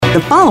The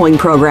following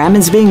program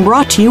is being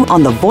brought to you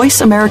on the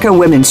Voice America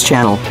Women's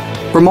Channel.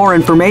 For more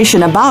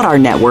information about our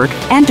network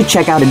and to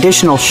check out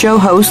additional show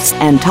hosts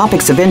and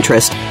topics of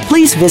interest,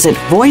 please visit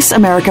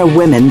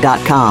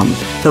voiceamericawomen.com.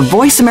 The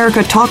Voice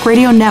America Talk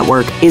Radio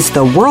Network is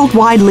the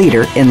worldwide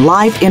leader in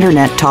live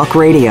Internet talk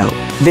radio.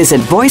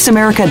 Visit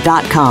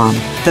voiceamerica.com.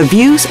 The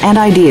views and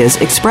ideas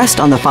expressed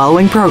on the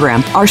following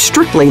program are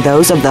strictly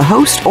those of the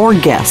host or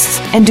guests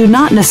and do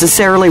not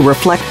necessarily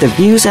reflect the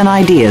views and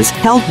ideas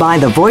held by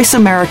the Voice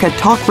America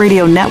Talk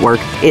Radio Network,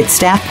 its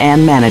staff,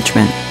 and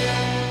management.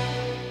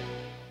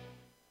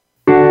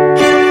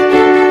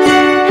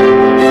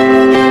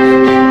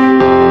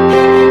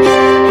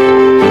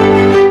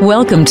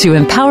 Welcome to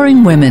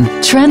Empowering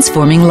Women,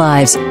 Transforming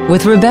Lives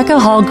with Rebecca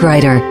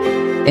Hall-Gruyter.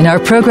 In our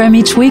program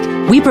each week,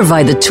 we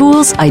provide the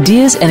tools,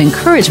 ideas, and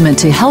encouragement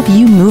to help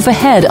you move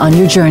ahead on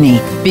your journey,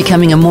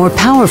 becoming a more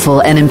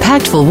powerful and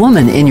impactful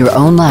woman in your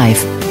own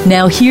life.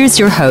 Now here's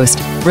your host,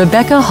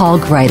 Rebecca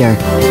Hall-Gruyter.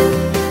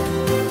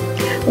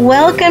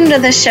 Welcome to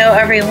the show,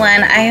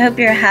 everyone. I hope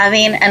you're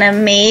having an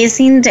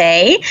amazing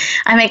day.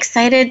 I'm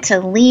excited to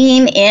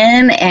lean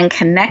in and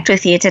connect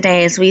with you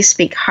today as we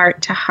speak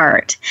heart to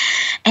heart.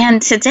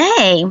 And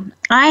today,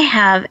 I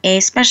have a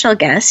special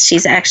guest.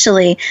 She's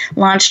actually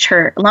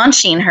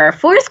launching her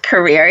fourth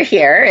career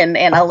here, and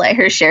I'll let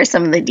her share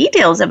some of the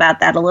details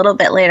about that a little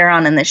bit later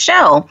on in the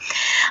show.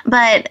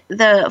 But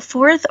the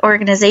fourth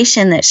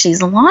organization that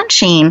she's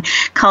launching,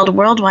 called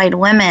Worldwide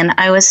Women,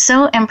 I was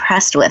so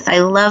impressed with. I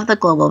love the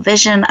global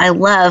vision. I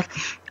love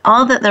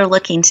all that they're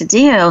looking to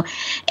do.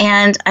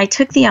 And I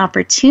took the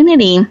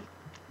opportunity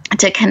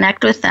to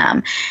connect with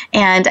them.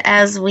 And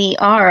as we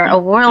are a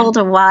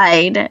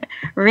worldwide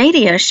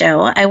radio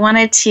show, I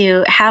wanted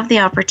to have the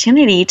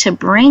opportunity to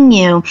bring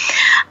you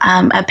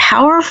a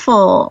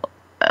powerful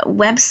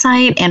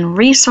website and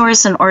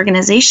resource and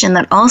organization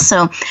that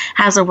also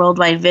has a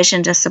worldwide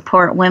vision to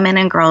support women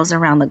and girls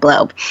around the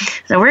globe.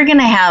 So we're going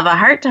to have a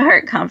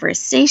heart-to-heart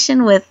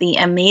conversation with the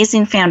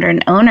amazing founder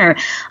and owner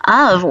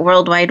of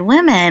Worldwide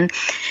Women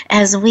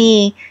as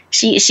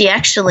She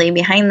actually,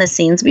 behind the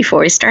scenes before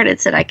we started,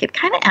 said I could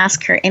kind of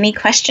ask her any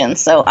questions.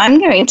 So I'm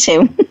going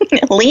to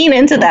lean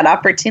into that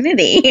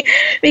opportunity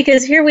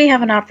because here we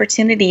have an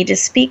opportunity to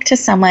speak to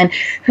someone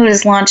who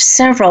has launched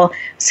several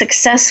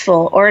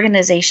successful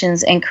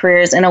organizations and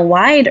careers in a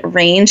wide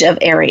range of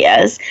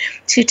areas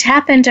to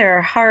tap into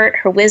her heart,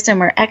 her wisdom,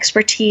 her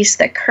expertise,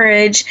 the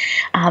courage,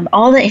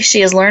 all that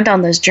she has learned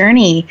on this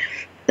journey,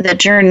 the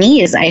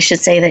journeys, I should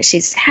say, that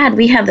she's had.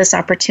 We have this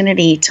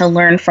opportunity to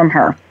learn from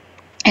her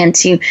and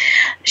to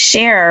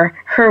share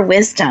her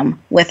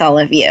wisdom with all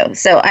of you.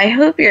 So I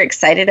hope you're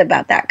excited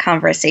about that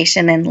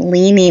conversation and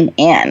leaning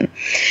in.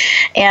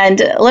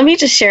 And let me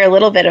just share a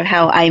little bit of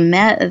how I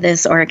met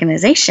this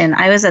organization.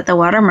 I was at the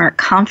Watermark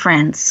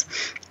Conference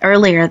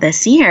earlier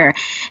this year,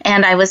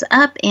 and I was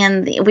up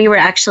we were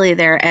actually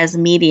there as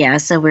media,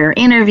 so we were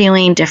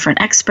interviewing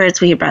different experts.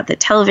 We brought the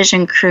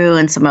television crew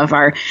and some of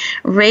our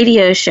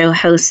radio show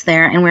hosts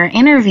there, and we were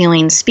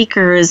interviewing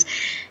speakers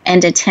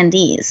and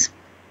attendees.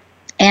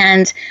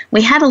 And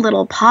we had a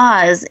little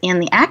pause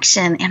in the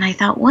action, and I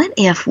thought, what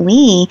if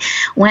we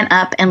went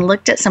up and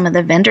looked at some of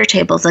the vendor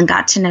tables and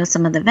got to know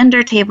some of the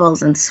vendor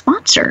tables and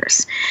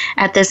sponsors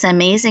at this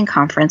amazing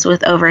conference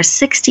with over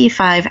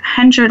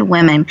 6,500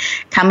 women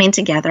coming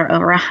together,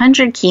 over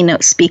 100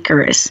 keynote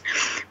speakers,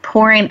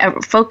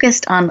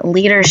 focused on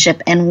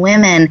leadership and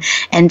women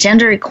and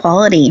gender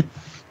equality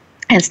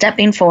and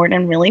stepping forward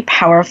in really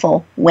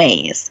powerful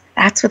ways.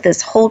 That's what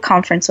this whole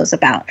conference was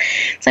about.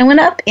 So I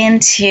went up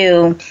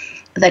into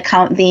the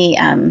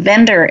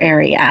vendor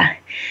area.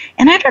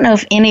 And I don't know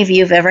if any of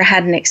you have ever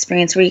had an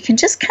experience where you can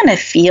just kind of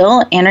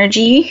feel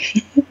energy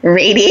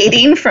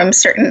radiating from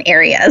certain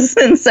areas.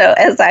 And so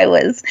as I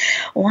was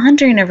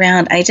wandering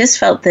around, I just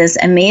felt this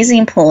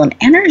amazing pull and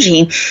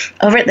energy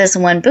over at this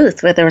one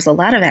booth where there was a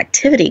lot of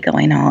activity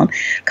going on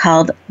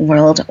called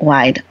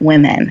Worldwide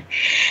Women,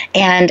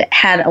 and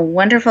had a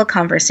wonderful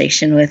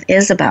conversation with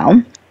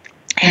Isabel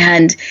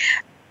and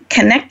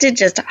connected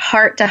just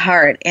heart to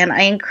heart. And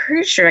I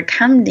encouraged her to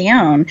come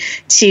down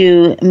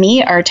to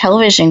meet our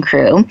television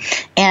crew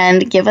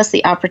and give us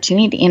the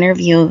opportunity to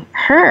interview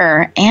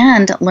her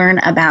and learn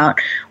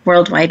about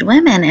Worldwide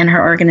Women and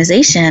her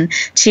organization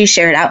to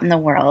share it out in the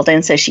world.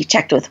 And so she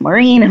checked with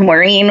Maureen, and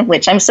Maureen,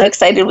 which I'm so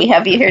excited we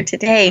have you here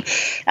today,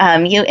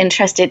 you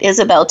entrusted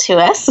Isabel to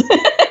us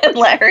and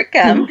let her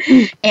come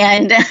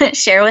and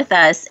share with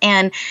us.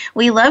 And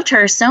we loved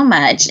her so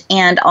much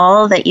and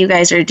all that you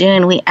guys are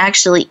doing. We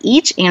actually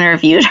each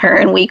interviewed her,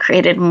 and we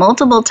created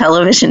multiple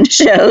television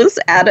shows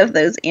out of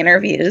those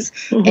interviews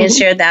and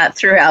shared that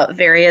throughout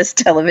various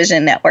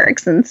television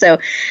networks. And so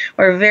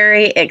we're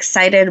very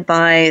excited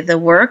by the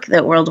work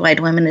that Worldwide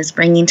Women is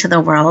bringing to the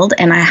world,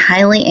 and I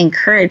highly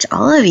encourage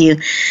all of you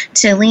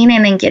to lean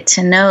in and get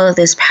to know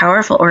this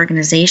powerful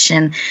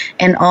organization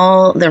and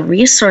all the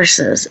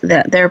resources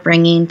that they're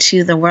bringing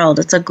to the world.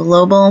 It's a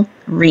global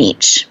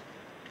reach.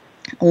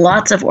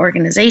 Lots of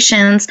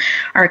organizations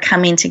are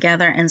coming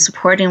together and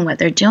supporting what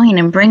they're doing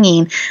and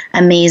bringing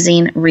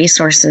amazing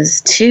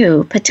resources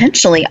to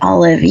potentially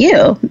all of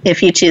you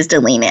if you choose to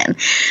lean in.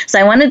 So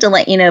I wanted to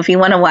let you know, if you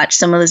want to watch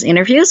some of those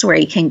interviews, where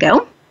you can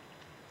go.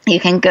 You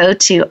can go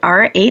to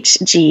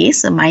RHG,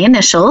 so my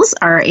initials,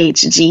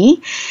 RHG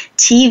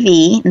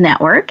TV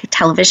Network,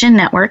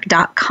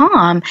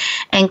 televisionnetwork.com,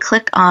 and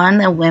click on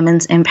the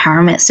Women's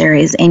Empowerment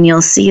Series, and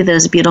you'll see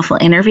those beautiful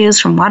interviews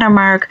from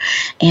Watermark,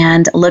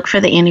 and look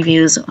for the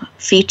interviews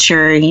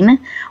featuring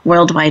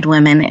Worldwide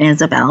Women and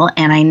Isabel,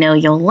 and I know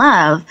you'll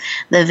love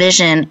the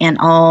vision and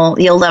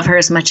you'll love her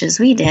as much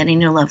as we did,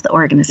 and you'll love the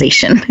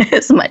organization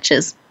as much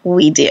as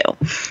we do.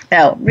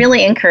 So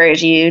really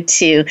encourage you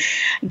to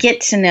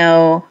get to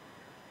know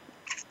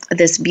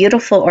this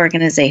beautiful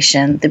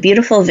organization, the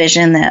beautiful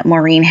vision that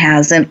Maureen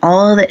has, and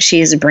all that she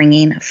is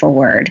bringing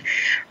forward.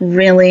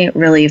 Really,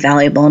 really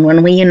valuable. And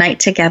when we unite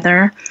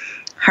together,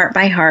 heart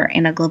by heart,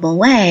 in a global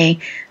way,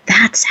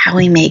 that's how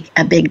we make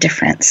a big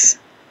difference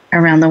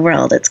around the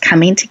world. It's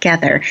coming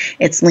together.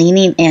 It's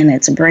leaning in.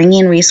 It's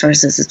bringing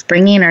resources. It's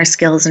bringing our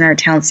skills and our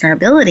talents and our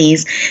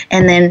abilities,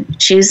 and then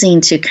choosing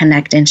to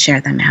connect and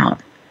share them out.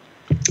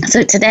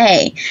 So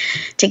today,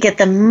 to get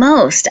the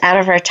most out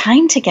of our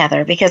time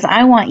together, because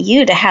I want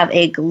you to have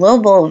a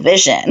global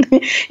vision.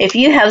 If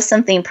you have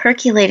something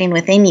percolating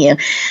within you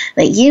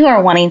that you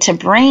are wanting to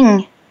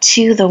bring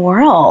to the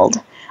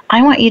world,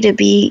 I want you to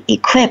be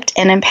equipped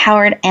and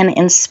empowered and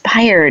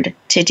inspired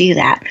to do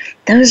that.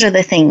 Those are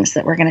the things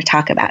that we're going to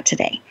talk about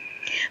today.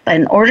 But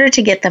in order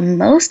to get the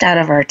most out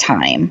of our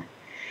time,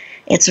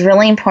 it's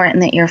really important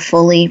that you're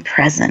fully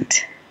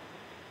present.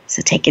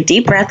 So take a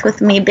deep breath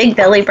with me, big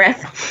belly breath.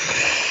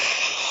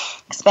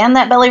 Expand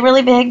that belly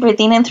really big,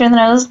 breathing in through the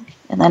nose,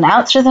 and then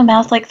out through the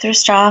mouth like through a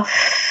straw.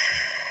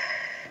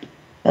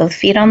 Both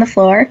feet on the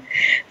floor.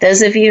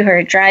 Those of you who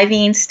are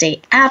driving,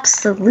 stay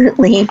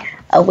absolutely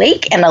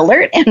awake and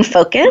alert and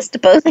focused.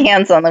 Both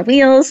hands on the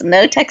wheels,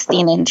 no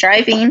texting and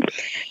driving.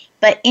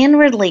 But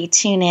inwardly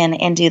tune in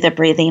and do the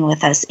breathing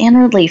with us.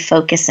 Inwardly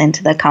focus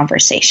into the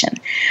conversation.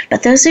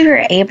 But those of you who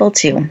are able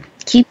to,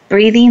 keep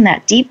breathing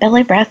that deep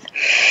belly breath.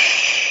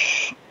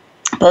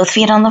 Both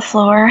feet on the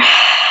floor.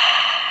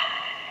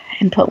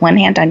 And put one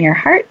hand on your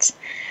heart,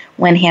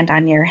 one hand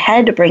on your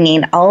head,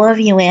 bringing all of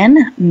you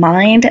in,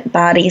 mind,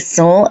 body,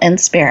 soul, and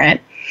spirit.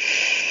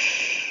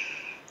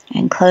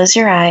 And close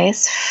your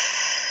eyes.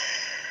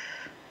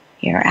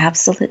 You're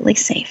absolutely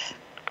safe.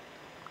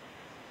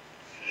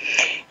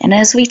 And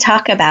as we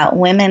talk about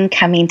women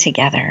coming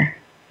together,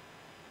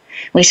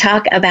 we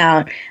talk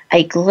about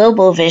a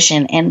global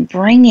vision and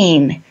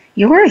bringing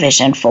your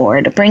vision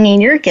forward,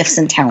 bringing your gifts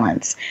and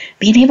talents,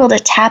 being able to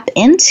tap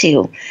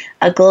into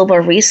a global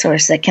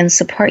resource that can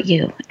support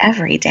you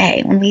every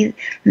day. When we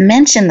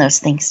mention those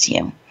things to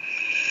you,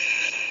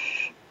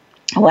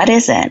 what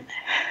is it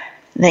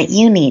that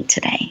you need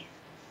today?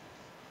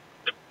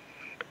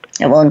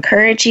 That will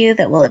encourage you,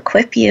 that will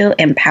equip you,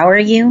 empower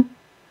you.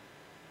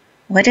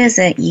 What is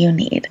it you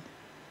need?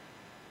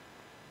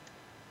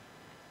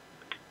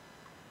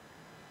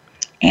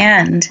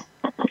 And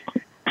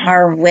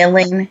are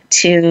willing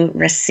to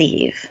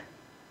receive.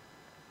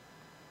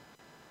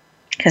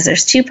 Because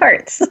there's two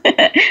parts.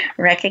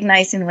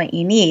 Recognizing what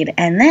you need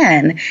and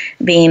then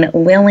being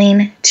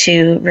willing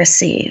to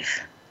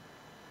receive.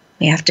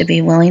 We have to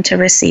be willing to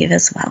receive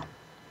as well.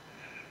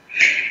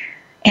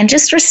 And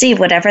just receive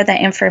whatever that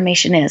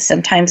information is.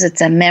 Sometimes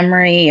it's a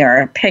memory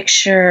or a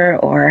picture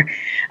or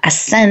a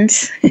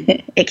sense.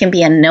 It can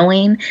be a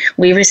knowing.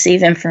 We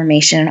receive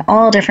information in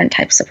all different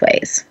types of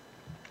ways.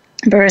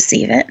 But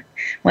receive it.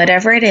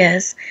 Whatever it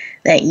is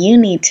that you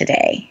need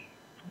today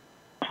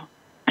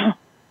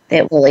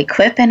that will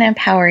equip and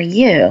empower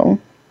you,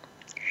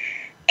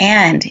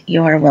 and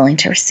you are willing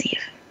to receive.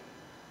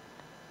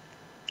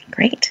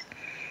 Great.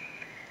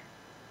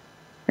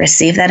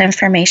 Receive that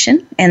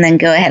information, and then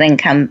go ahead and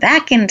come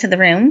back into the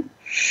room.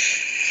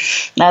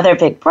 Another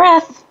big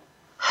breath.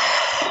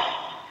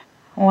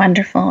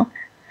 Wonderful.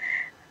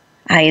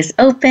 Eyes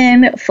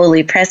open,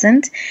 fully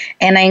present,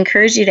 and I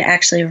encourage you to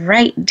actually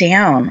write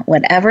down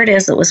whatever it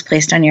is that was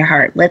placed on your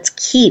heart. Let's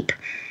keep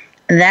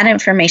that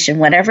information,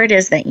 whatever it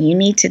is that you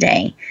need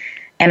today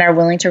and are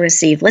willing to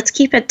receive. Let's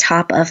keep it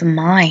top of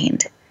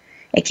mind.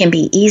 It can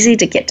be easy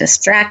to get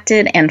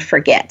distracted and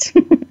forget.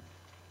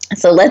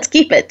 So let's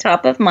keep it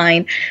top of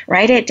mind,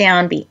 write it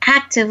down, be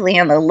actively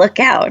on the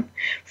lookout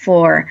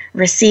for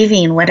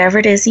receiving whatever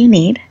it is you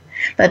need,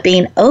 but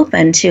being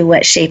open to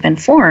what shape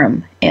and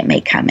form it may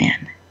come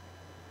in.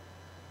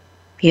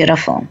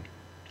 Beautiful.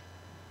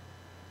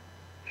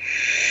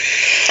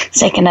 Let's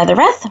take another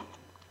breath.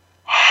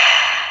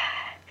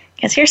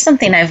 Because here's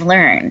something I've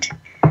learned.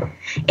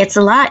 It's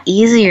a lot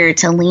easier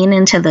to lean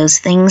into those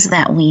things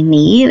that we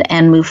need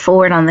and move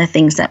forward on the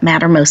things that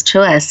matter most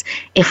to us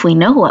if we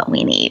know what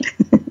we need.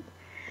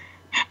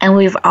 And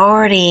we've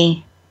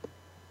already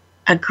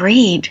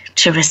agreed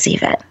to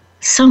receive it.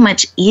 So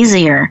much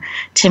easier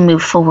to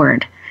move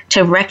forward,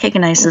 to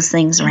recognize those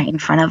things right in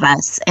front of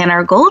us. And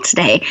our goal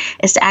today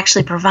is to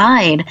actually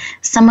provide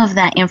some of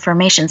that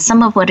information,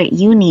 some of what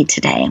you need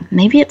today.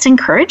 Maybe it's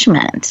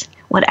encouragement,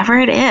 whatever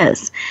it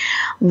is.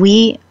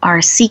 We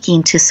are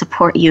seeking to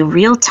support you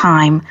real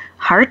time,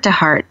 heart to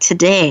heart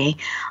today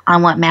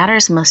on what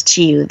matters most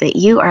to you, that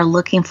you are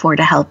looking for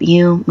to help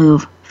you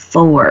move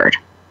forward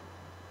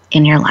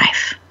in your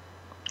life.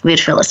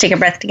 Beautiful. Let's take a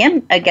breath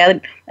again.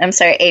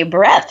 A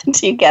breath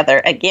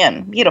together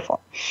again.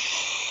 Beautiful.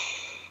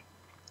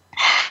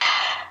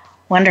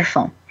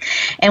 Wonderful.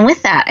 And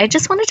with that, I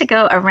just wanted to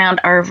go around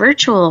our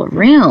virtual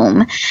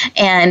room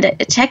and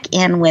check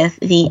in with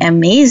the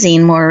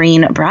amazing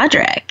Maureen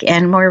Broderick.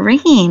 And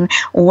Maureen,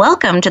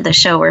 welcome to the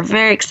show. We're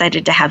very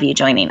excited to have you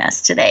joining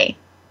us today.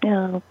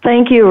 Yeah,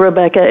 thank you,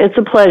 Rebecca. It's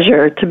a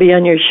pleasure to be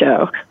on your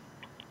show.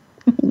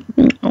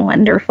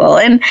 Wonderful.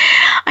 And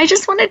I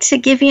just wanted to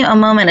give you a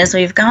moment as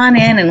we've gone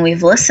in and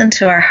we've listened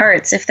to our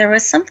hearts. If there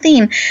was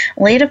something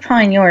laid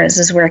upon yours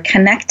as we're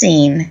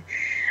connecting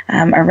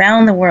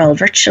around the world,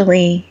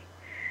 virtually,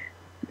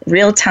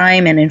 real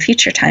time, and in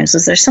future times,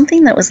 was there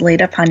something that was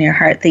laid upon your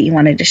heart that you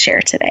wanted to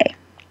share today?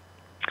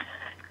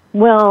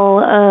 Well,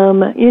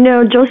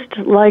 just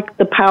like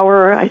the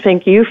power I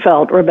think you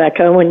felt,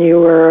 Rebecca, when you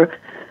were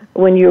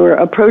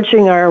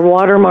approaching our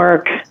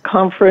Watermark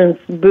conference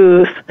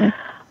booth,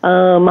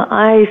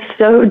 I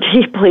so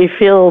deeply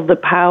feel the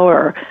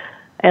power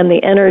and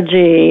the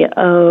energy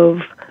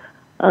of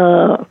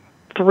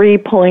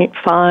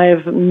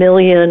 3.5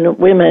 million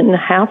women,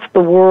 half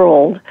the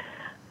world,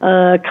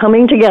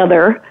 coming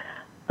together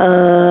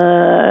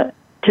to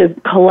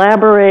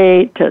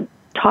collaborate, to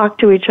talk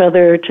to each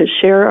other, to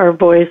share our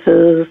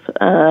voices,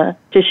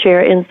 to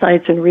share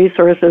insights and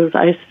resources.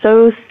 I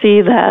so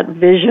see that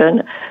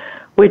vision,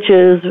 which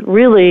is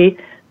really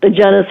the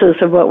genesis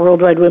of what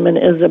Worldwide Women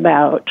is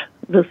about,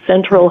 the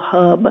central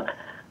hub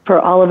for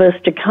all of us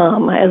to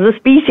come as a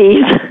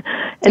species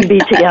and be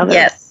together.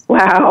 Yes.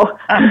 Wow.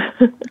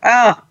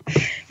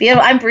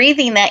 Beautiful. I'm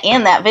breathing that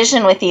in, that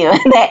vision with you,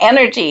 and that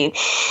energy.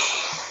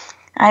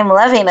 I'm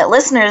loving it.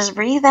 Listeners,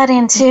 breathe that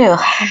in too.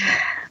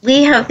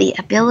 We have the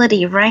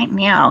ability right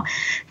now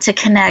to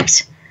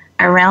connect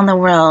around the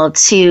world,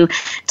 to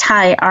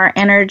tie our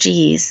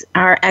energies,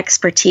 our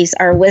expertise,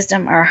 our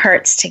wisdom, our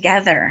hearts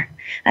together.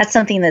 That's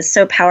something that's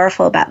so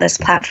powerful about this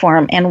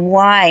platform, and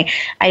why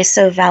I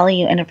so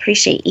value and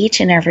appreciate each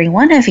and every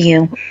one of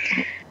you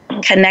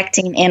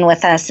connecting in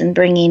with us and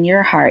bringing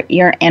your heart,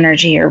 your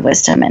energy, your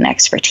wisdom, and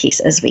expertise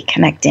as we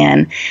connect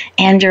in,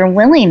 and your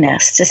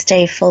willingness to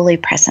stay fully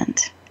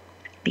present.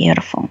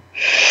 Beautiful.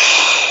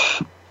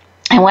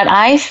 And what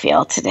I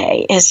feel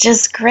today is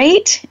just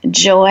great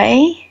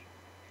joy,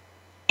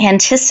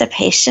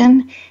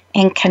 anticipation,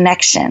 and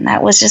connection.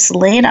 That was just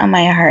laid on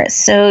my heart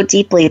so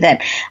deeply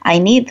that I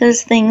need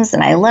those things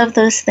and I love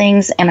those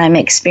things, and I'm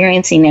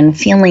experiencing and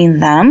feeling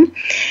them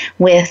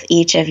with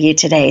each of you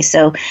today.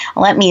 So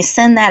let me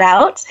send that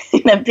out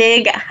in a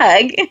big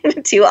hug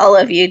to all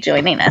of you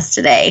joining us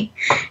today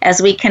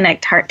as we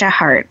connect heart to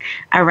heart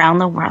around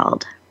the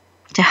world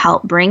to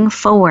help bring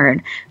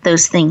forward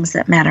those things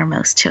that matter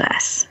most to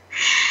us.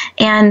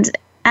 And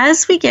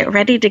as we get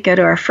ready to go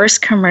to our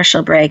first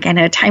commercial break, I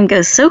know time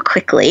goes so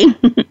quickly.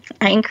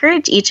 I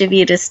encourage each of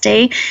you to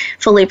stay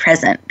fully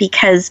present,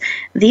 because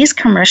these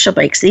commercial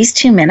breaks, these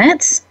 2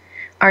 minutes,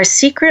 are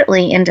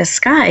secretly in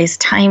disguise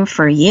time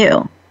for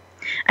you.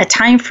 A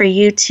time for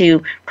you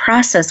to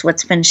process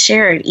what's been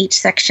shared each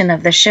section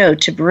of the show,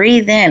 to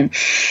breathe in,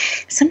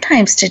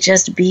 sometimes to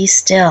just be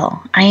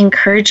still. I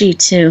encourage you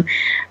to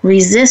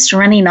resist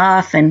running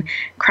off and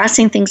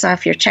crossing things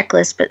off your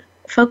checklist, but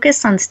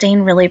focus on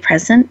staying really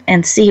present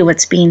and see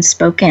what's being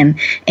spoken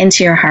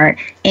into your heart,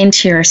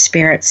 into your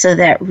spirit, so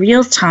that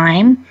real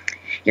time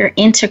you're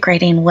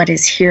integrating what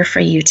is here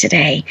for you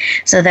today,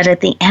 so that at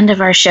the end of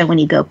our show, when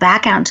you go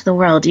back out into the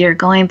world, you're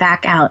going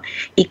back out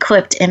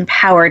equipped,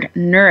 empowered,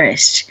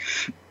 nourished,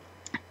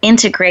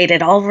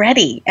 integrated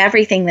already,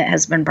 everything that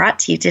has been brought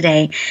to you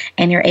today,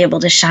 and you're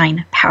able to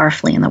shine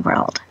powerfully in the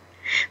world.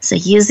 So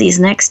use these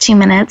next 2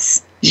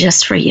 minutes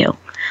just for you.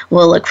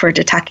 We'll look forward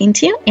to talking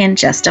to you in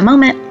just a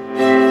moment.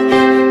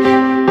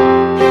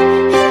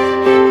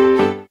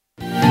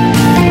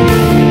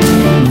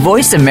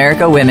 Voice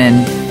America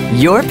Women.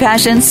 Your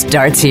passion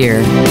starts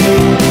here.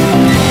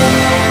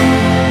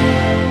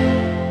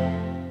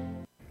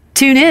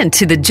 Tune in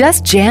to the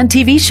Just Jan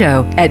TV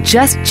show at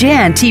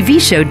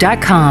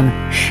justjantvshow.com.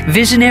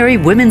 Visionary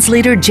women's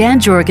leader Jan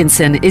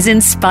Jorgensen is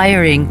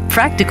inspiring,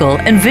 practical,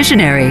 and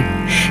visionary.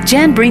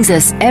 Jan brings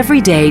us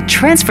everyday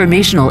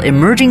transformational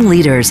emerging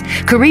leaders,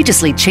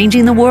 courageously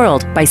changing the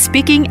world by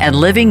speaking and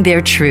living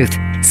their truth.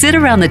 Sit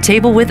around the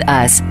table with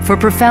us for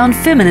profound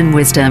feminine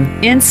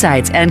wisdom,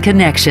 insights, and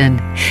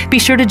connection. Be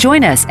sure to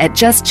join us at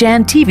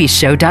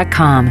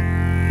justjantvshow.com.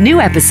 New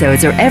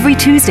episodes are every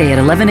Tuesday at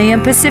 11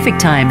 a.m. Pacific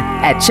Time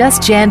at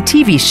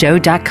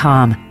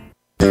justjantvshow.com.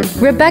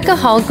 Rebecca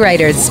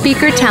Hall-Griter's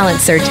Speaker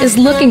Talent Search is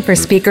looking for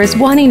speakers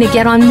wanting to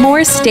get on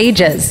more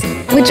stages.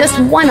 With just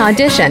one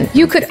audition,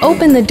 you could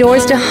open the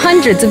doors to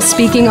hundreds of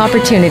speaking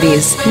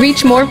opportunities,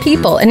 reach more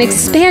people, and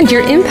expand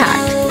your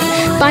impact.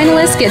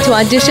 Finalists get to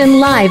audition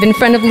live in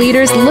front of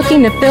leaders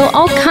looking to fill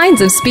all kinds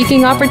of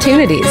speaking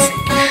opportunities.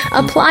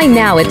 Apply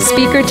now at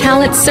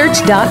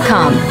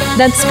SpeakerTalentSearch.com.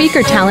 That's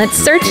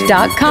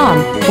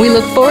SpeakerTalentSearch.com. We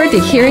look forward to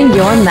hearing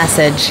your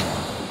message.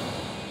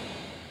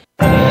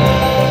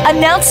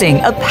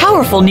 Announcing a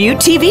powerful new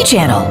TV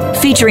channel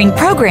featuring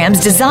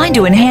programs designed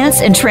to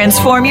enhance and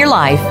transform your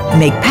life.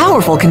 Make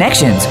powerful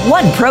connections,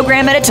 one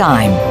program at a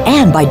time.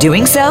 And by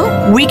doing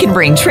so, we can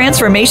bring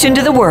transformation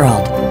to the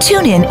world.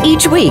 Tune in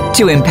each week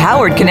to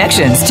Empowered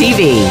Connections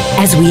TV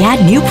as we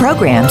add new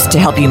programs to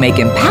help you make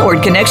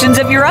empowered connections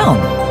of your own.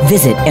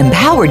 Visit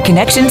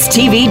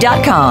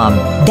EmpoweredConnectionsTV.com.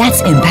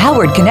 That's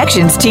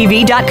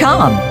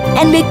EmpoweredConnectionsTV.com.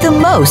 And make the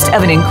most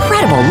of an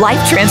incredible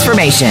life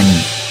transformation.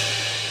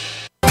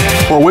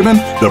 For women,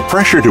 the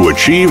pressure to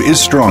achieve is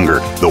stronger,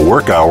 the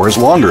work hours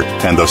longer,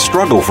 and the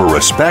struggle for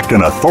respect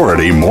and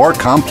authority more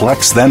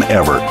complex than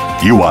ever.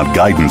 You want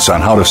guidance on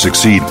how to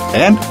succeed,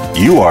 and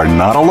you are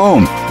not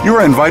alone.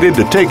 You're invited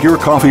to take your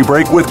coffee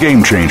break with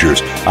Game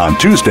Changers on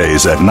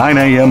Tuesdays at 9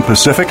 a.m.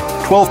 Pacific,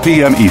 12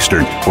 p.m.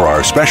 Eastern for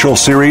our special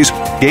series,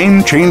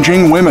 Game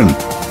Changing Women.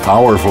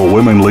 Powerful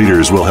women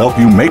leaders will help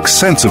you make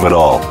sense of it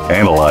all,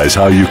 analyze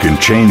how you can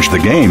change the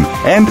game,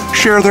 and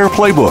share their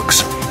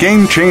playbooks.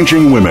 Game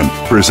Changing Women,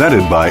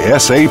 presented by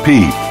SAP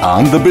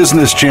on the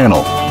Business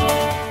Channel.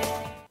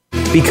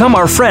 Become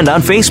our friend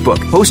on Facebook.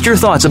 Post your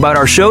thoughts about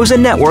our shows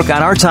and network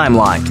on our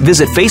timeline.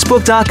 Visit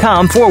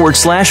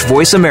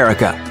Facebook.com/Voice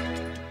America.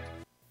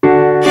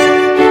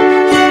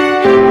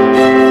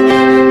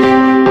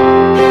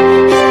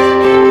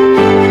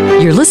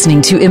 You're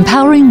listening to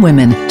Empowering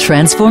Women,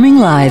 Transforming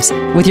Lives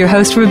with your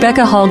host,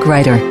 Rebecca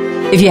Hall-Griter.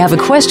 If you have a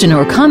question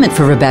or comment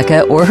for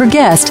Rebecca or her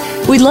guest,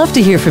 we'd love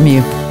to hear from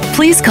you.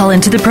 Please call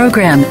into the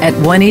program at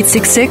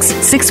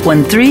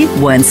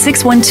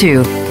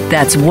 1-866-613-1612.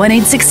 That's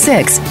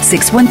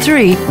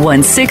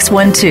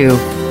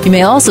 1-866-613-1612. You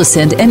may also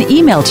send an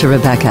email to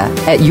Rebecca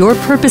at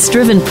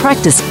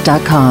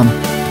yourpurposedrivenpractice.com.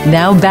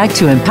 Now back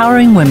to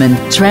Empowering Women,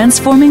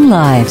 Transforming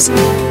Lives.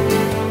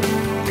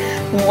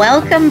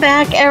 Welcome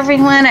back,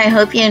 everyone. I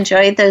hope you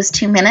enjoyed those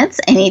 2 minutes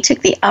and you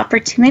took the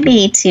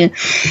opportunity to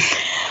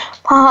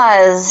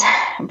pause,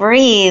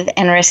 breathe,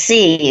 and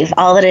receive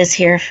all that is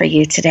here for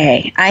you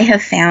today. I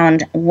have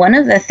found one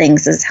of the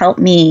things that's helped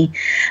me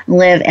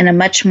live in a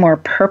much more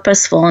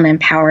purposeful and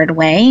empowered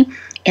way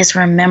is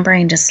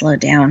remembering to slow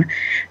down,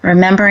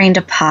 remembering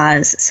to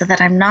pause so that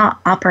I'm not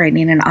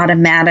operating in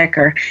automatic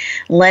or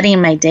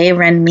letting my day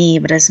run me,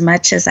 but as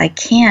much as I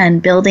can,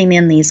 building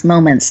in these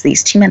moments,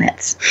 these 2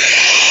 minutes,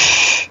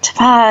 to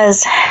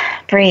pause,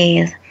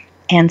 breathe,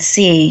 and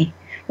see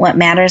what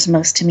matters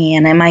most to me,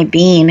 and am I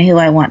being who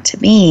I want to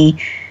be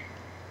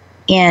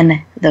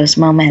in those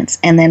moments,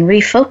 and then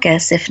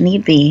refocus if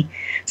need be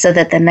so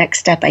that the next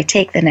step I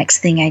take, the next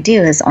thing I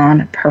do is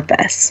on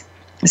purpose.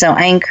 So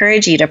I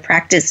encourage you to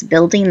practice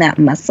building that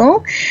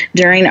muscle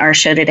during our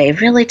show today.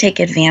 Really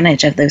take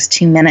advantage of those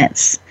 2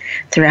 minutes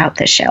throughout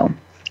the show.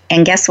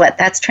 And guess what?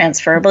 That's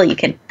transferable. You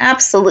can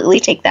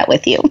absolutely take that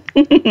with you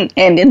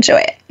and enjoy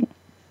it.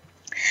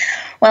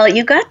 Well,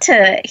 you got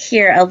to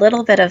hear a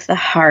little bit of the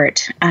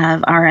heart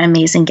of our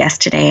amazing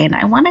guest today, and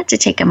I wanted to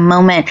take a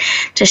moment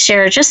to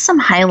share just some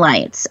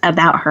highlights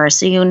about her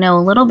so you know a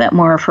little bit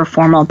more of her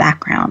formal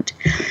background.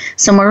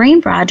 So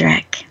Maureen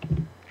Broderick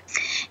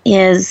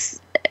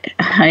is,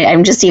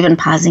 I'm just even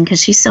pausing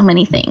because she's so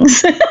many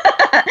things,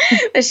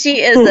 but she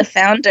is the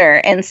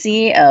founder and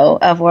CEO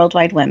of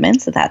Worldwide Women,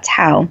 so that's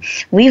how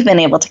we've been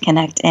able to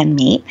connect and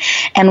meet.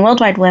 And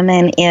Worldwide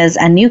Women is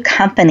a new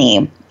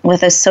company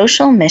with a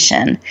social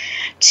mission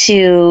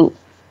to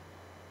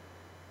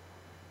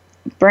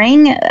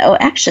bring,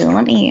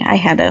 I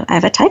have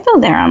a typo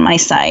there on my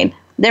side.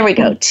 There we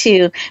go.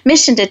 To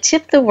mission to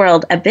tip the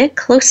world a bit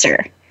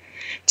closer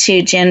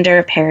to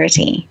gender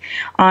parity.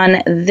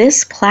 On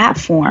this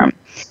platform,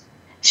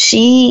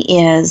 she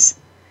is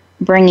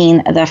bringing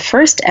the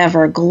first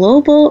ever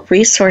global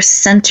resource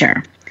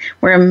center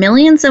where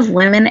millions of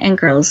women and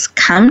girls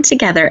come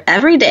together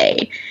every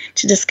day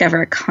to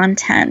discover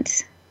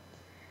content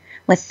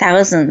with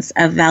thousands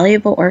of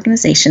valuable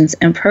organizations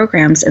and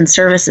programs and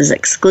services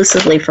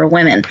exclusively for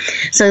women.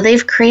 So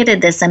they've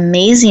created this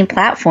amazing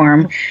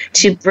platform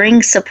to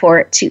bring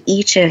support to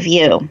each of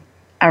you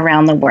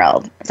around the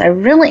world. So I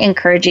really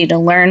encourage you to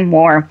learn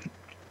more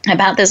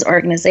about this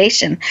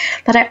organization.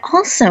 But I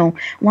also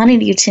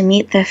wanted you to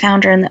meet the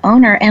founder and the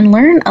owner and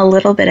learn a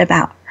little bit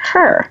about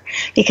her,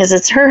 because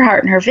it's her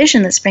heart and her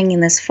vision that's bringing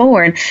this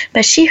forward.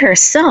 But she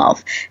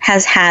herself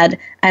has had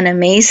an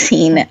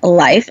amazing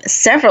life,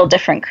 several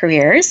different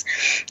careers,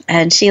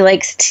 and she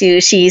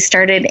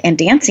started in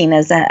dancing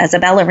as a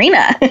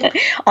ballerina,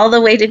 all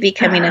the way to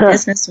becoming a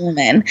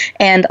businesswoman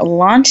and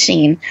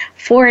launching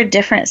 4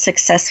 different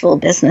successful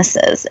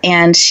businesses.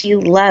 And she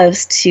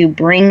loves to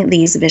bring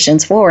these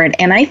visions forward.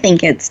 And I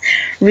think it's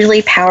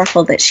really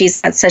powerful that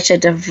she's got such a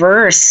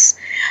diverse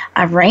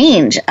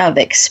range of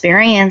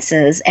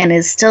experiences and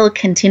is still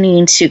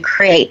continuing to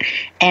create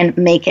and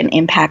make an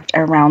impact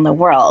around the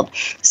world.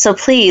 So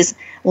please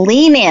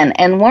lean in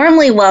and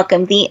warmly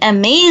welcome the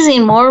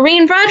amazing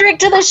Maureen Broderick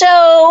to the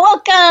show.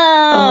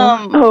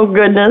 Welcome. Oh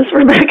goodness,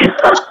 Rebecca.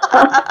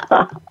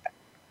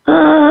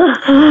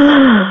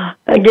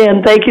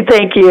 Again,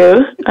 thank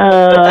you.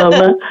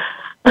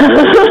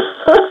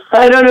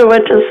 I don't know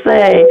what to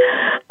say.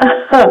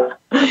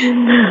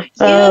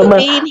 You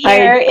being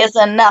here is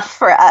enough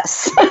for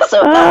us.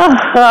 So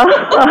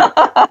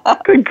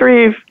good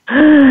grief.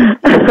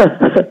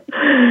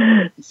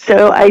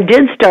 So I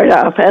did start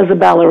off as a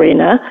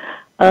ballerina.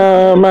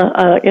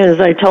 As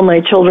I tell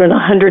my children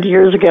 100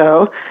 years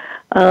ago,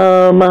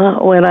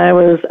 when I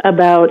was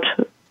about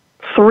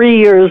 3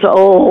 years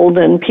old,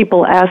 and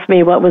people asked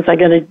me what was I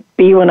going to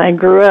be when I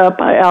grew up,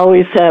 I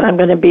always said I'm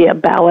going to be a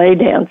ballet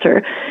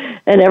dancer.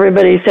 And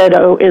everybody said,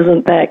 "Oh,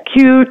 isn't that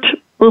cute?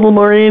 Little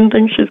Maureen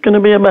thinks she's going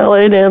to be a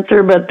ballet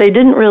dancer." But they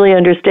didn't really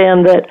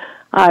understand that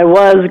I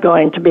was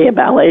going to be a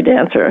ballet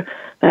dancer.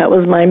 That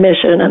was my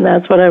mission, and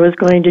that's what I was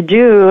going to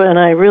do. And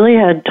I really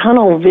had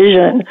tunnel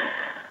vision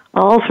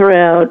all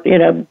throughout,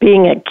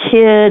 being a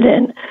kid.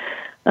 And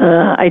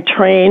I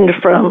trained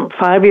from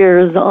 5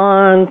 years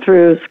on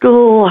through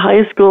school,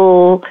 high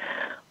school,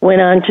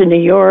 went on to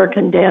New York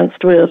and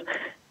danced with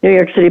New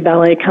York City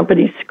Ballet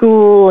Company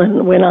School,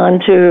 and went on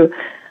to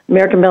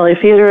American Ballet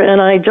Theater. And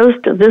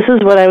this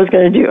is what I was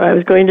going to do. I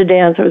was going to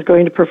dance. I was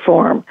going to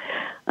perform.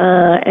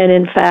 And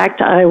in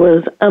fact, I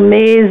was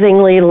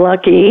amazingly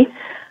lucky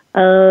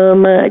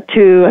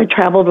I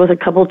traveled with a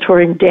couple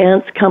touring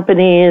dance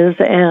companies,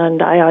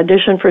 and I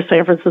auditioned for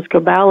San Francisco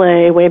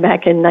Ballet way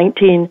back in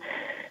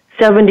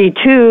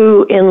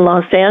 1972 in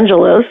Los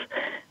Angeles.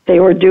 They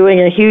were doing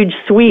a huge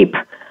sweep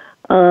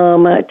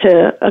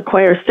to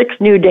acquire 6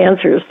 new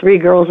dancers, 3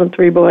 girls and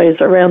 3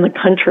 boys, around the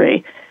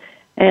country.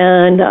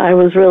 And I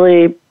was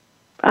very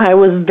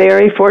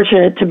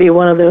fortunate to be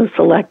one of those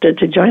selected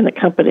to join the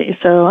company.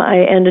 So I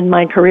ended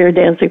my career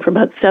dancing for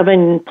about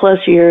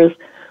 7+ years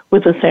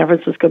with the San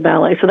Francisco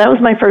Ballet. So that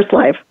was my first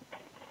life.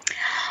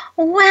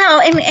 Wow.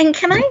 And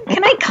can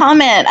I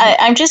comment?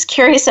 I'm just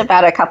curious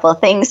about a couple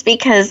of things,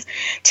 because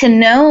to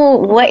know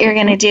what you're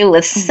going to do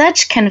with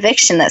such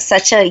conviction at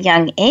such a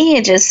young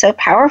age is so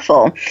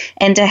powerful.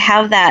 And to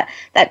have that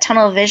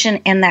tunnel vision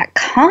and that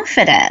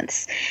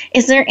confidence.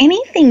 Is there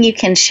anything you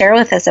can share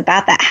with us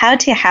about that? How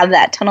to have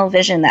that tunnel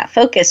vision, that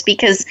focus?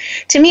 Because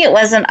to me, it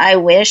wasn't I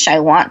wish,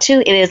 I want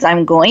to. It is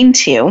I'm going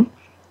to.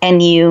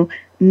 And you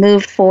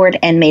moved forward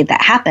and made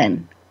that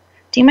happen.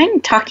 Do you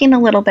mind talking a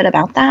little bit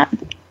about that?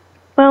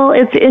 Well,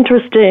 it's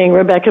interesting,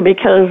 Rebecca,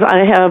 because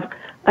I have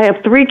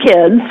 3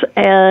 kids,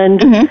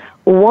 and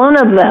one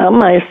of them,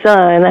 my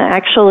son,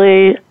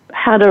 actually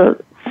had a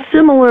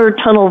similar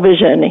tunnel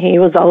vision. He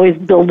was always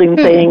building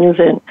things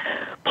and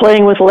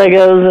playing with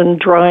Legos and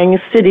drawing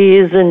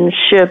cities and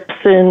ships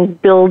and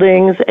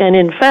buildings, and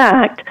in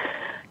fact,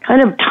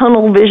 kind of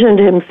tunnel visioned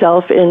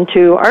himself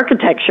into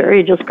architecture.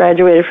 He just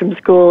graduated from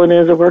school and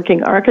is a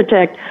working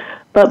architect.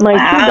 But my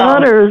 2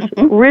 daughters,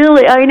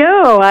 really, I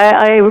know,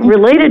 I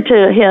related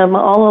to him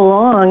all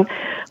along.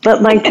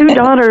 But my 2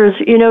 daughters,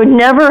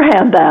 never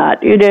had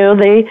that.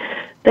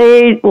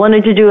 They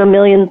wanted to do a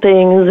million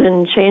things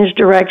and change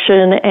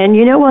direction. And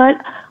you know what?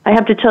 I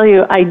have to tell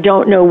you, I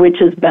don't know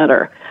which is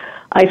better.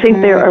 I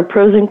think there are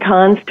pros and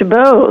cons to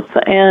both.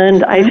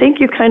 And I think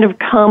you kind of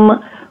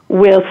come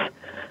with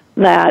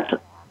that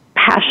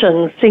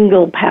passion,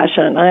 single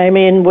passion. I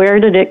mean, where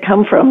did it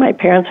come from? My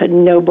parents had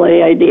no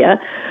bloody idea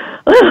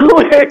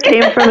where it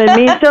came from in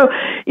me. So,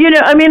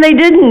 they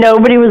didn't.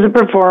 Nobody was a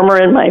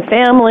performer in my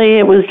family.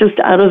 It was just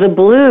out of the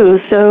blue.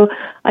 So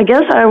I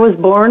guess I was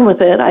born with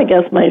it. I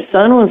guess my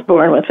son was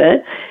born with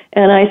it.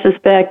 And I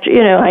suspect,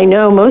 I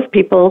know most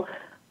people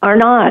are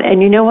not.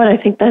 And you know what? I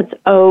think that's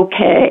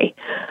okay.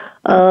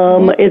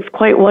 It's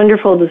quite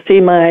wonderful to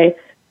see my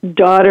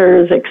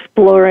daughters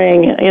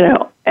exploring,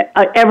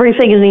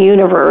 everything in the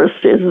universe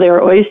is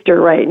their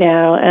oyster right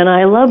now, and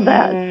I love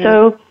that.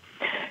 So,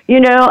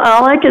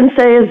 all I can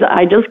say is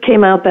I just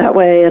came out that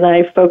way, and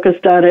I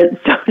focused on it.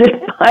 So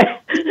did my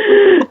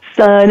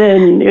son,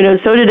 and,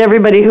 so did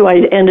everybody who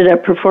I ended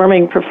up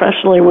performing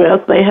professionally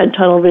with. They had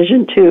tunnel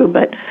vision, too.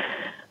 But,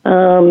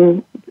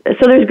 so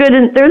there's good,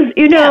 and there's,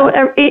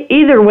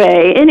 either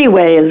way, any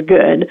way is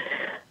good,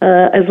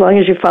 as long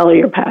as you follow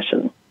your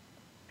passion.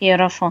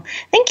 Beautiful.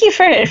 Thank you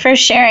for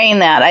sharing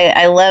that.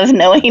 I love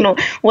knowing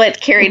what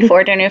carried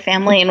forward in your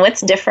family and what's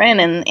different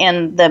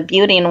and the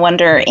beauty and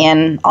wonder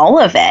in all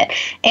of it.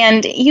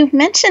 And you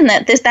mentioned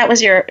that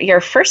was your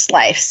first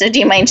life. So do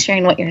you mind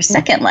sharing what your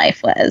second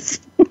life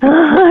was?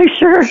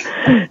 Sure.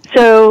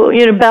 So,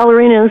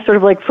 ballerinas, sort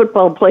of like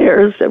football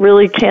players, that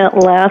really can't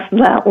last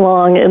that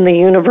long in the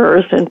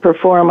universe and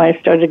perform. I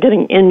started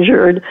getting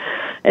injured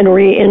and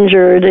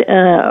re-injured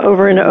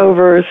over and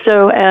over.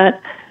 So at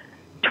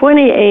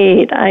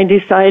 28, I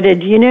decided,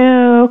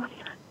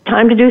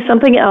 time to do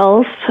something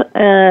else,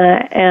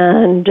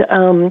 and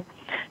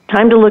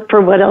time to look for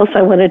what else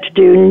I wanted to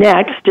do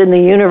next in the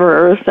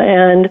universe.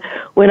 And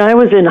when I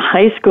was in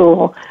high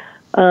school,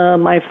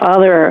 my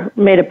father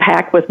made a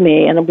pact with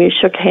me, and we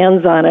shook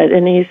hands on it,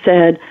 and he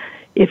said,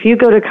 if you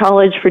go to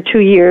college for 2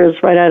 years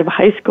right out of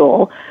high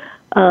school,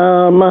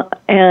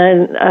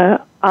 and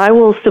I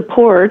will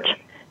support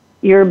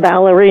your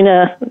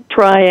ballerina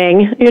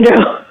trying,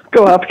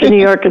 go up to New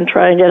York and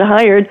try and get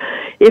hired,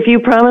 if you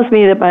promise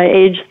me that by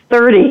age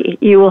 30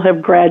 you will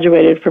have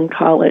graduated from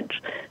college.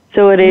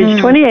 So at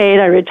age 28,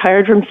 I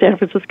retired from San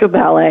Francisco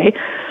Ballet.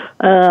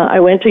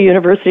 I went to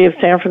University of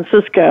San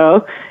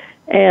Francisco,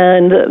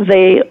 and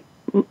they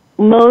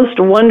most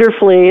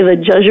wonderfully, the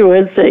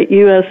Jesuits at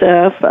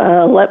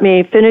USF, let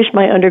me finish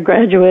my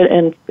undergraduate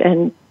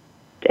and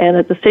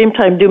at the same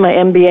time do my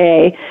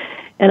MBA.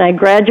 And I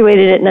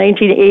graduated at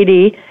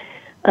 1980,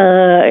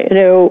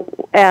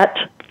 at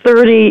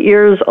 30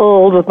 years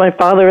old, with my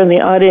father in the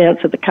audience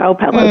at the Cow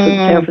Palace in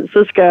San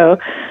Francisco,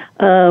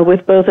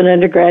 with both an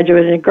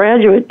undergraduate and a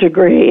graduate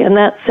degree, and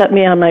that set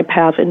me on my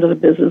path into the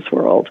business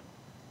world.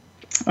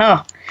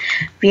 Oh,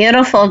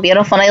 beautiful,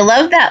 beautiful. And I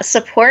love that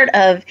support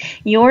of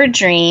your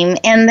dream.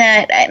 And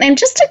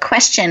just a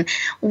question,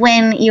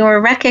 when you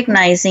were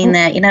recognizing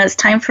that, it's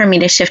time for me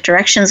to shift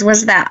directions,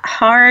 was that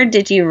hard?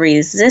 Did you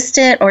resist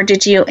it, or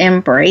did you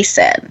embrace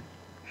it?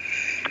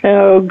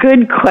 Oh,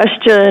 good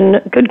question.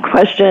 Good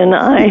question.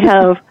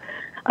 I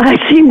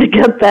seem to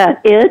get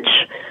that itch,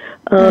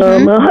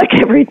 like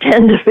every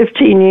 10 to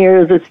 15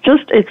 years.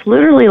 It's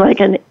literally like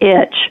an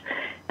itch.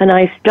 And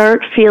I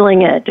start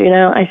feeling it,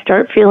 I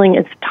start feeling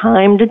it's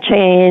time to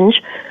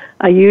change.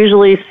 I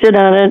usually sit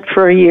on it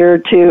for a year or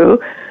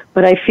two,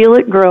 but I feel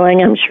it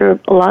growing. I'm sure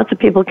lots of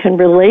people can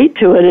relate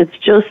to it. It's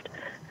just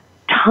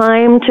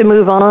time to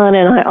move on,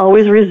 and I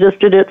always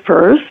resisted it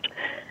first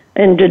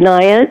and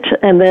deny it,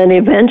 and then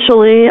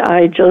eventually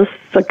I just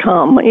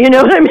succumb. You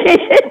know what I mean?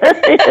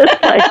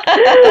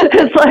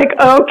 It's like,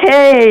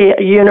 okay,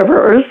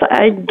 universe,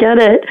 I get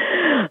it.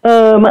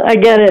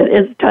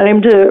 It's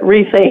time to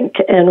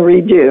rethink and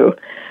redo.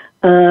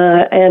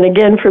 And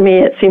again, for me,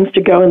 it seems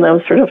to go in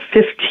those sort of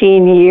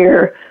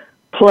 15-year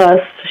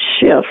plus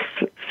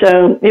shifts.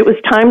 So it was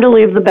time to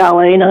leave the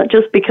ballet, not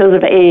just because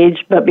of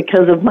age, but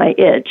because of my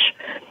itch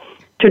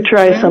to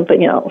try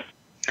something else.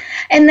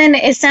 And then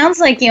it sounds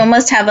like you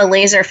almost have a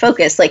laser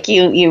focus, like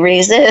you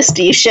resist,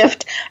 you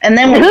shift, and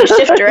then when you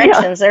shift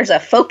directions, there's a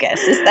focus.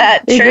 Is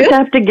that true? You just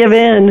have to give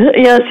in.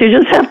 Yes, you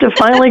just have to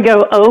finally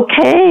go,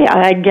 okay,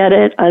 I get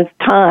it, it's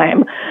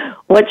time.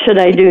 What should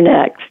I do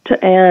next?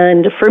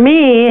 And for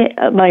me,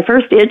 my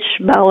first itch,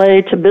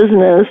 ballet to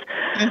business,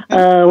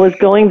 was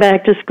going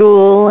back to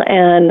school,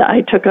 and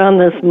I took on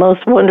this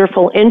most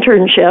wonderful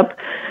internship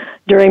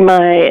during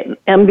my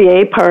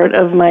MBA part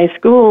of my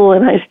school,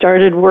 and I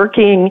started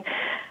working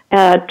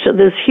at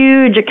this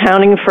huge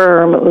accounting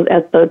firm.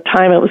 At the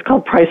time, it was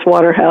called Price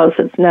Waterhouse.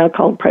 It's now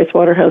called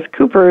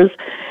PricewaterhouseCoopers.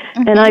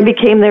 And I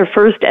became their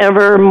first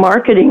ever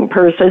marketing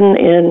person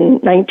in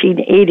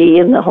 1980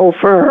 in the whole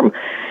firm.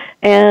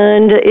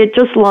 And it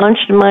just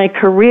launched my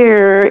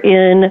career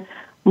in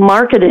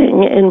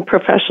marketing in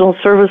professional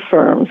service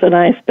firms. And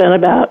I spent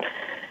about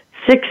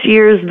 6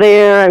 years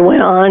there. I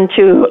went on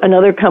to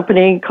another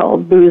company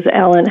called Booz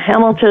Allen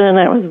Hamilton.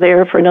 I was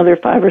there for another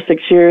 5 or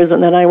 6 years,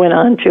 and then I went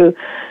on to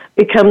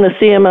become the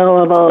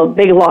CMO of a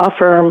big law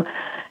firm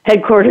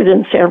headquartered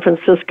in San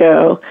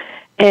Francisco.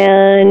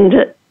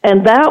 And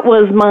that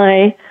was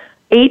my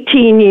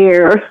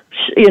 18-year,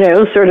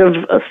 sort of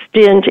a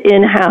stint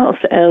in-house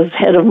as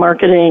head of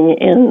marketing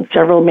in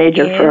several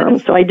major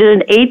firms. So I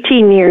did an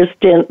 18-year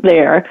stint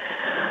there.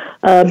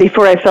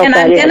 Before I felt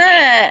that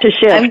itch to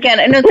shift.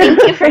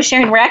 Thank you for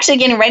sharing. We're actually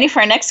getting ready for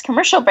our next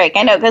commercial break.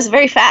 I know it goes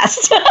very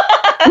fast.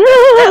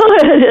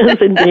 It is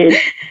indeed.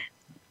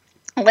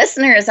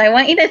 Listeners, I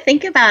want you to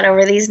think about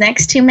over these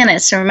next 2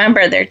 minutes.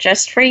 Remember, they're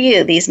just for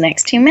you, these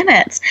next 2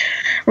 minutes.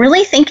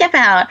 Really think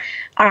about,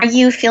 are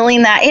you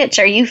feeling that itch?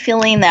 Are you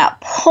feeling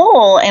that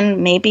pull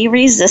and maybe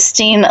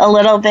resisting a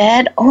little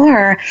bit?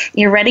 Or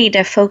you're ready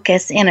to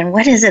focus in, and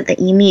what is it that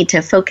you need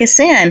to focus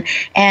in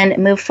and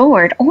move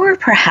forward? Or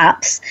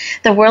perhaps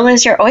the world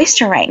is your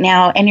oyster right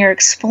now and you're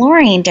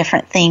exploring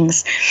different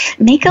things.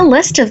 Make a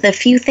list of the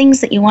few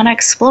things that you want to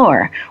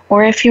explore.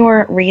 Or if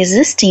you're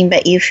resisting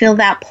but you feel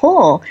that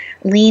pull,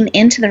 lean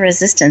into the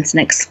resistance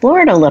and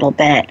explore it a little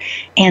bit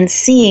and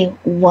see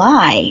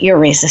why you're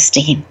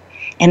resisting.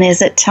 And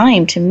is it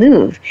time to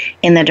move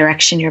in the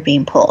direction you're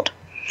being pulled?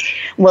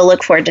 We'll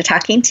look forward to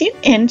talking to you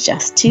in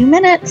just 2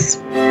 minutes.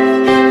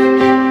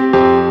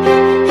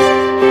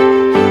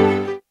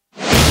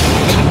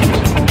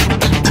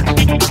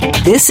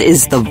 This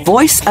is the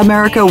Voice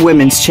America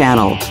Women's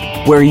Channel,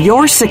 where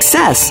your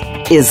success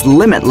is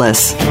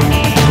limitless.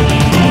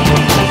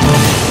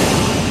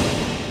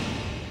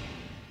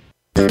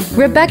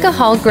 Rebecca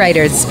Hall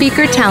Greider's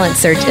Speaker Talent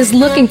Search is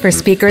looking for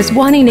speakers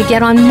wanting to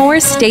get on more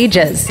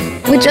stages.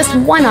 With just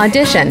one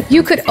audition,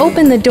 you could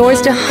open the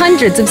doors to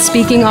hundreds of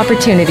speaking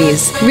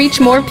opportunities, reach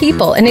more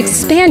people, and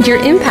expand your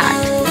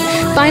impact.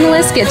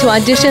 Finalists get to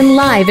audition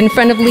live in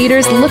front of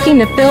leaders looking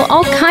to fill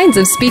all kinds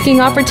of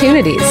speaking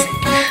opportunities.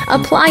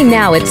 Apply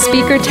now at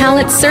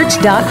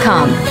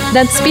SpeakerTalentSearch.com.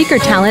 That's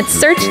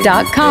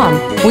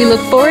SpeakerTalentSearch.com. We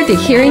look forward to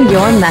hearing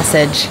your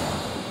message.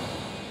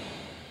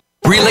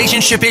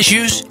 Relationship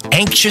issues?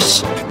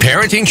 Anxious?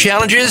 Parenting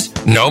challenges?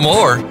 No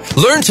more.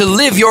 Learn to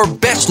live your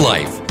best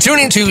life. Tune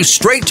into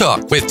Straight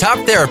Talk with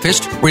top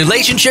therapist,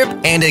 relationship,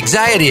 and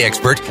anxiety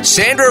expert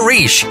Sandra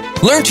Reish.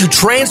 Learn to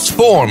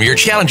transform your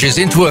challenges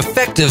into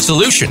effective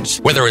solutions.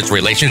 Whether it's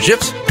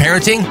relationships,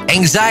 parenting,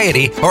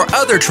 anxiety, or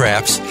other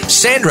traps,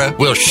 Sandra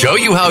will show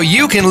you how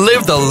you can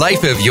live the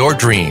life of your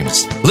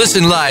dreams.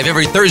 Listen live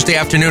every Thursday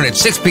afternoon at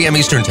 6 p.m.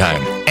 Eastern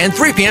Time and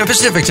 3 p.m.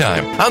 Pacific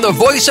Time on the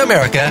Voice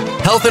America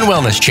Health and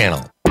Wellness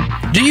Channel.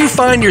 Do you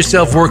find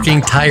yourself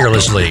working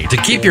tirelessly to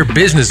keep your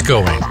business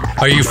going?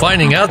 Are you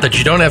finding out that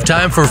you don't have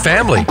time for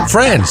family,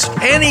 friends,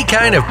 any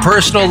kind of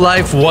personal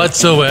life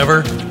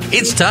whatsoever?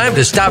 It's time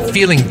to stop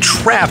feeling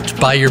trapped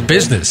by your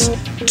business.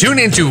 Tune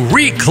in to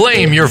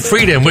Reclaim Your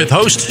Freedom with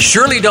host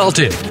Shirley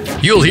Dalton.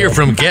 You'll hear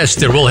from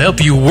guests that will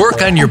help you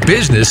work on your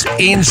business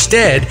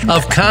instead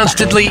of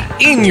constantly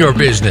in your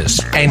business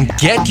and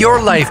get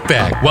your life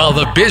back while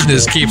the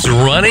business keeps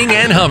running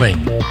and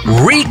humming.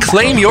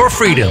 Reclaim Your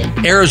Freedom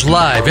airs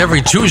live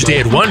every Tuesday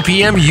at 1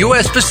 p.m.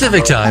 U.S.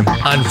 Pacific Time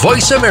on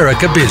Voice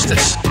America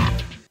Business.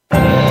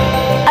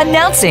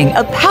 Announcing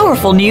a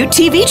powerful new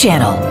TV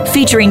channel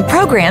featuring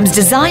programs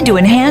designed to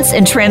enhance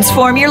and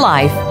transform your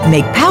life.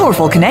 Make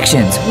powerful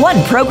connections,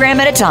 one program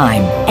at a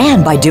time.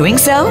 And by doing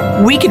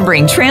so, we can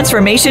bring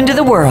transformation to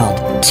the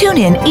world. Tune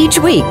in each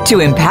week to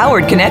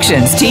Empowered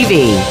Connections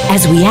TV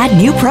as we add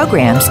new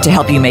programs to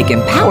help you make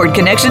empowered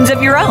connections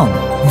of your own.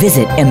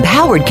 Visit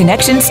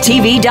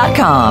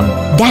EmpoweredConnectionsTV.com.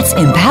 That's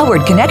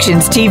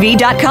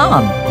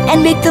EmpoweredConnectionsTV.com.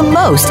 And make the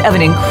most of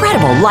an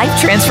incredible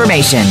life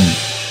transformation.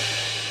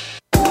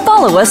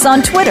 Follow us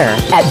on Twitter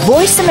at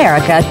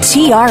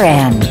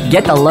VoiceAmericaTRN.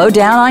 Get the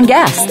lowdown on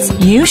guests,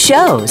 new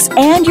shows,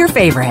 and your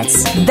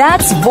favorites.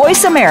 That's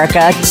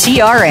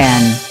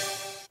VoiceAmericaTRN.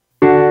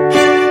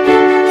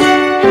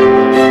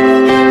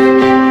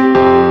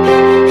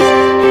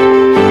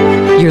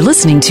 You're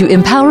listening to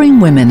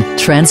Empowering Women,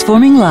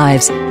 Transforming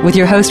Lives with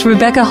your host,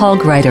 Rebecca Hall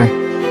Greider.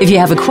 If you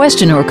have a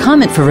question or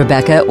comment for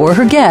Rebecca or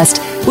her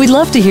guest, we'd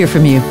love to hear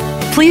from you.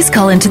 Please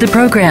call into the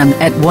program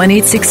at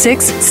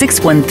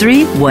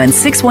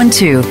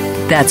 1-866-613-1612.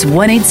 That's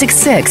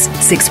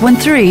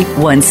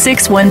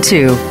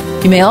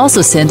 1-866-613-1612. You may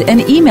also send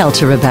an email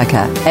to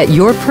Rebecca at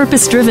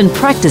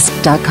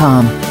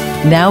yourpurposedrivenpractice.com.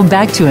 Now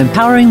back to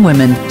Empowering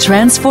Women,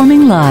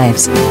 Transforming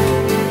Lives.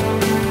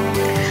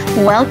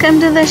 Welcome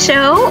to the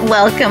show.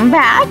 Welcome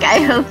back.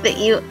 I hope that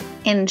you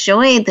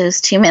enjoyed those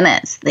 2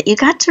 minutes, that you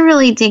got to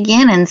really dig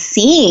in and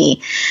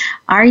see,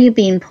 are you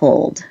being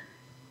pulled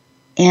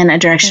in a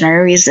direction? Are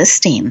you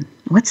resisting?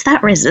 What's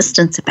that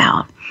resistance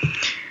about?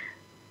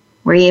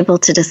 Were you able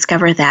to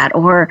discover that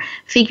or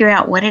figure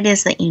out what it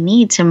is that you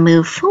need to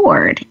move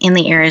forward in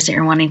the areas that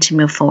you're wanting to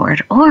move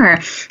forward? Or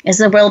is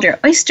the world your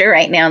oyster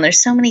right now and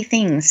there's so many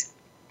things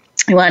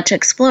you want to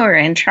explore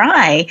and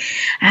try?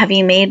 Have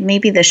you made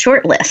maybe the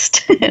short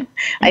list?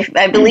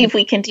 I believe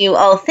we can do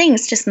all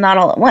things, just not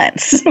all at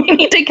once. We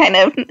need to kind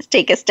of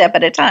take a step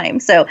at a time.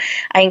 So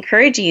I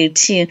encourage you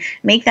to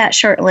make that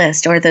short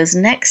list or those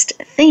next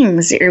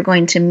things that you're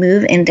going to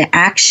move into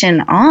action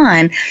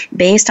on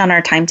based on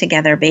our time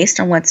together, based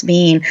on what's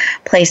being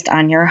placed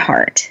on your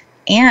heart.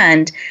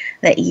 And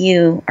that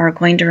you are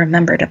going to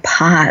remember to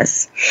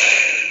pause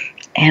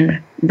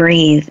and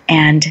breathe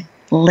and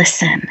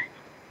listen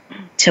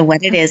to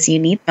what it is you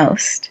need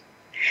most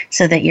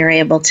so that you're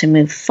able to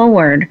move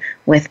forward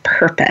with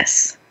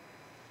purpose.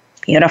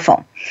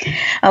 Beautiful.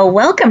 Oh,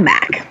 welcome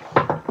back.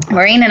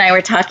 Maureen and I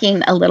were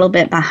talking a little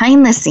bit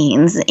behind the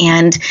scenes,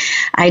 and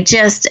I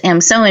just am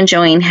so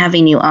enjoying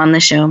having you on the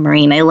show,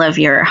 Maureen. I love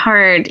your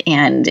heart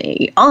and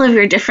all of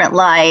your different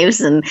lives,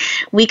 and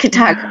we could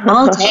talk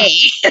all day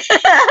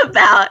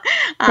about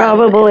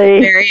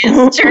probably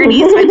various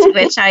journeys,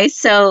 which I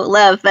so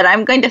love. But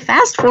I'm going to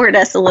fast forward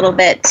us a little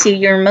bit to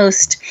your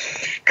most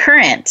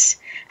current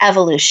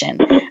evolution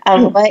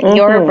of what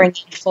you're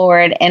bringing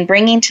forward and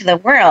bringing to the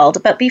world.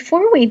 But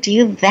before we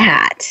do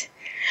that,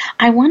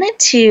 I wanted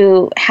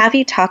to have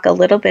you talk a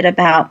little bit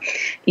about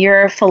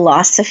your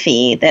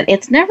philosophy that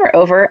it's never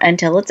over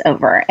until it's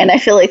over. And I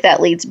feel like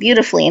that leads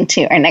beautifully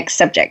into our next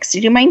subject. So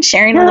do you mind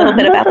sharing a little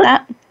bit about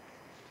that?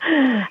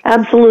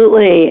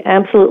 Absolutely.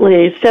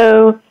 Absolutely.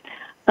 So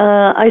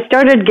I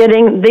started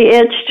getting the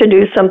itch to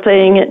do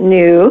something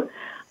new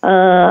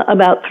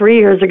about 3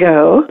 years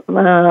ago,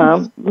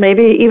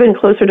 maybe even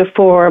closer to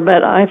 4,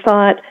 but I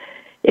thought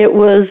it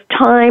was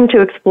time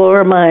to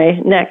explore my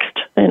next,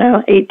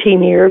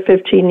 18-year,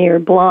 15-year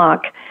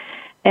block.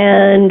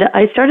 And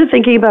I started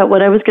thinking about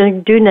what I was going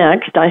to do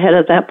next. I had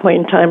at that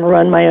point in time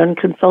run my own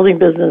consulting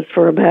business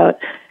for about,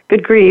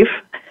 good grief,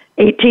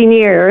 18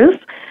 years.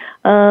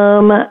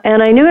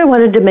 And I knew I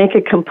wanted to make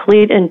a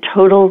complete and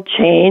total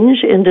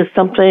change into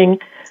something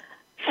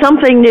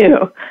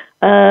new,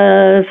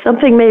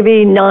 something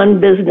maybe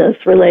non-business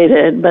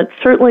related, but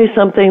certainly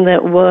something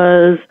that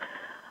was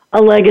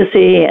a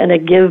legacy and a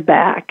give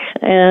back.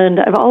 And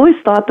I've always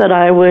thought that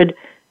I would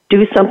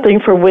do something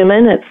for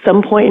women at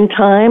some point in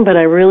time, but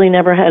I really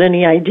never had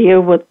any idea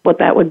what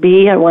that would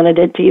be. I wanted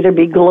it to either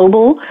be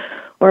global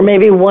or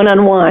maybe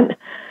one-on-one.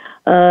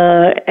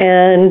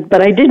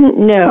 But I didn't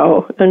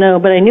know,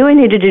 but I knew I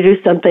needed to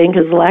do something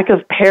because lack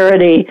of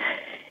parity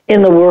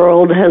in the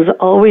world has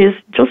always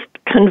just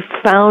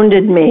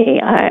confounded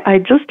me. I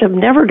just have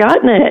never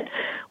gotten it.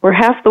 We're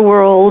half the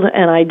world,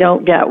 and I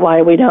don't get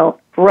why we don't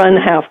run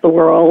half the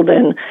world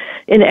and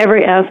in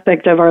every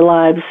aspect of our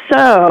lives.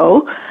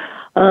 So,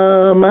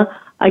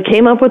 I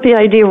came up with the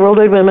idea of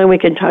Worldwide Women. We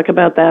can talk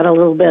about that a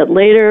little bit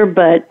later,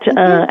 but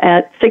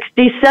at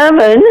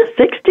 67,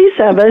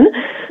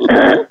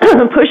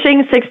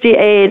 pushing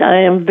 68, I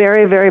am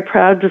very, very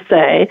proud to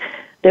say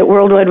that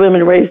Worldwide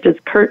Women raised its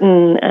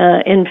curtain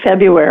in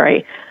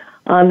February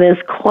on this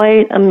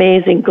quite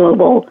amazing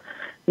global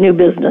new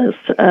business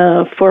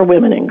for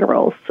women and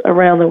girls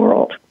around the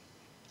world.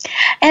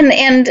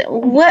 And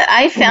what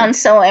I found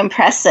so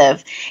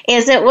impressive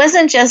is it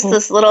wasn't just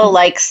this little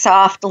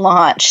soft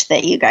launch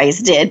that you guys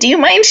did. Do you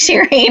mind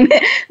sharing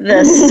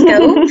the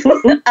scope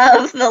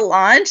of the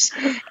launch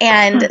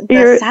and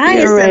the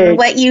size and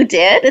what you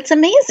did? It's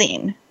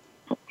amazing.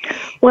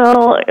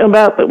 Well,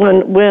 about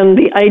when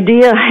the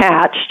idea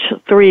hatched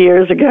 3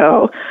 years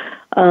ago,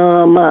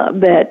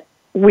 that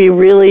we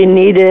really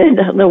needed,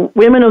 the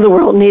women of the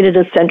world needed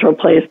a central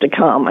place to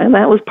come. And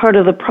that was part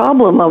of the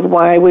problem of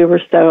why we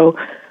were so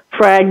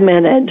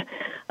fragmented.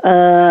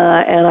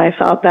 And I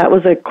thought that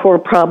was a core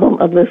problem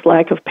of this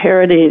lack of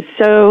parity.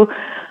 So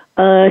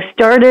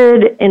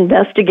started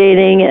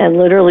investigating and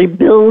literally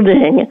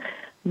building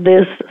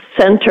this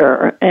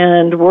center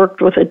and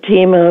worked with a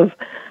team of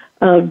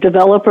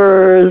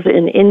developers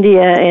in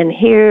India and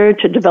here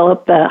to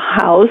develop the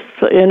house,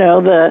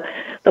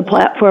 the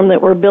platform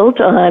that we're built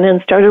on,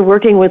 and started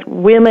working with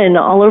women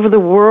all over the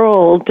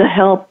world to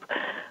help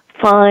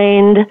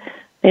find,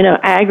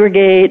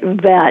 aggregate,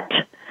 vet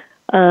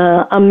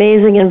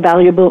amazing and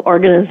valuable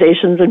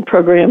organizations and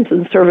programs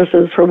and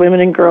services for women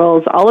and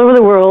girls all over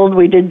the world.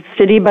 We did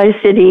city by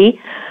city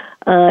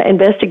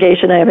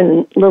investigation. I have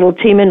a little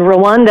team in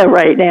Rwanda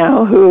right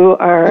now who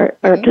are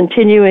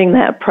continuing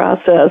that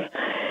process.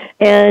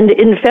 And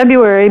in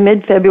February,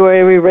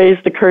 mid-February, we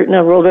raised the curtain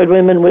on Worldwide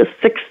Women with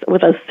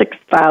a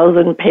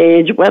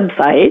 6,000-page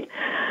website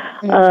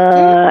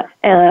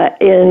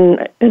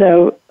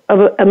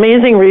of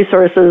amazing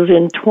resources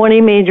in 20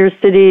 major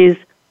cities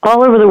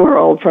all over the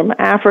world, from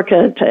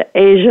Africa to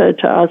Asia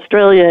to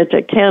Australia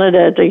to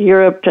Canada to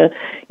Europe to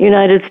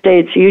United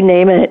States, you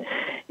name it.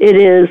 It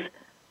is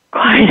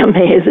quite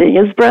amazing.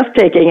 It's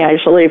breathtaking,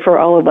 actually, for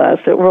all of us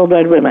at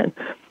Worldwide Women.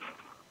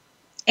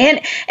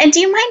 And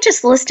do you mind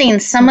just listing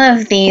some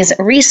of these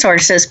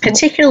resources,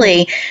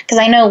 particularly because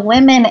I know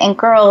women and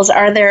girls,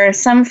 are there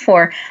some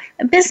for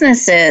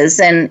businesses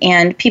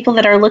and people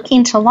that are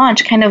looking to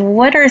launch? Kind of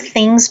what are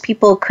things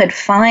people could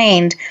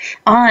find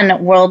on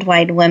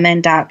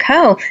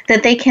worldwidewomen.co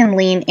that they can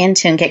lean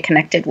into and get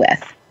connected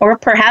with, or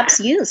perhaps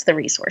use the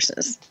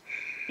resources?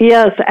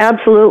 Yes,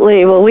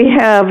 absolutely. Well, we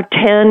have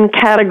 10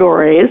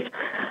 categories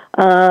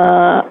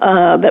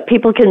that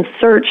people can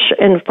search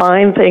and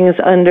find things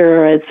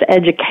under. It's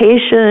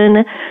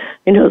education,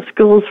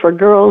 schools for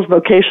girls,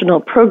 vocational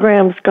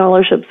programs,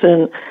 scholarships,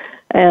 and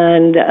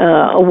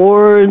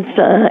awards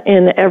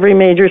in every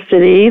major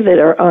city that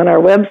are on our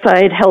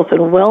website, health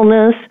and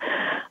wellness,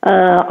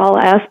 all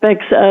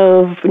aspects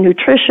of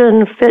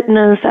nutrition,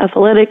 fitness,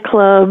 athletic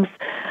clubs,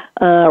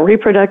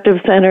 reproductive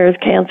centers,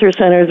 cancer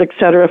centers,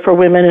 etc., for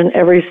women in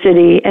every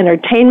city,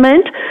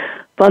 entertainment,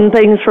 fun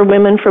things for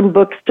women, from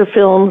books to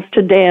films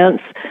to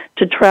dance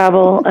to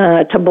travel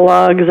to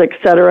blogs,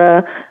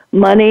 etc.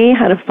 Money,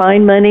 how to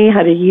find money,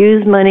 how to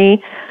use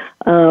money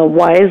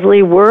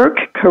wisely, work,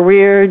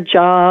 career,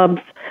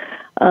 jobs,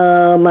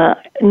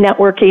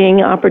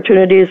 networking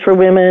opportunities for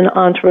women,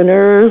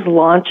 entrepreneurs,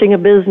 launching a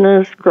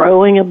business,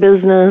 growing a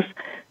business,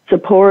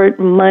 support,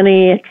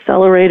 money,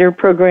 accelerator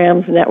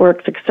programs,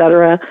 networks,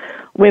 etc.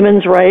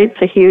 Women's rights,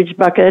 a huge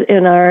bucket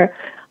on our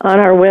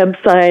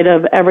website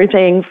of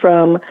everything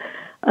from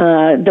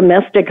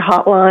domestic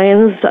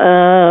hotlines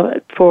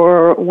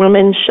for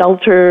women's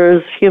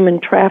shelters, human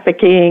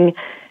trafficking,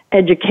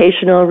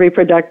 educational,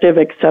 reproductive,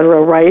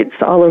 etc. rights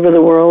all over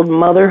the world,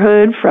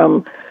 motherhood,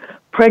 from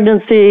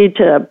pregnancy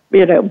to,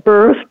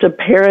 birth to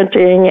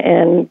parenting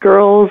and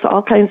girls,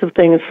 all kinds of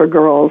things for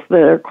girls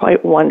that are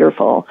quite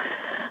wonderful.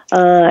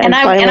 I'm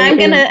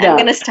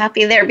gonna stop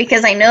you there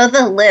because I know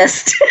the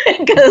list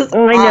goes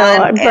on. I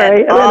know. I'm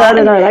sorry.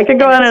 I could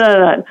go on and on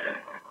and on.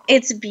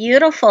 It's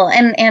beautiful.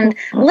 And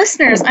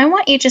listeners, I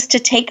want you just to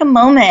take a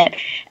moment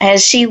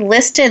as she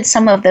listed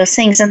some of those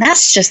things, and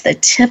that's just the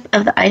tip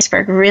of the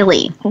iceberg,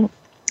 really.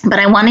 But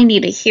I wanted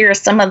you to hear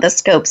some of the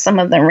scope, some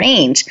of the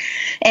range.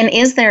 And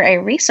is there a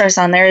resource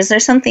on there? Is there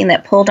something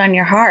that pulled on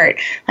your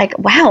heart? Like,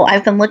 wow,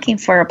 I've been looking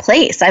for a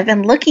place. I've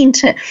been looking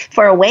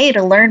for a way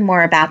to learn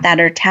more about that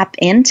or tap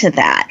into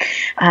that.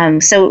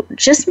 So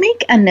just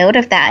make a note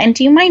of that. And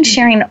do you mind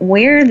sharing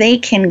where they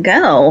can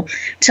go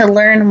to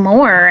learn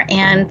more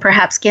and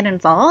perhaps get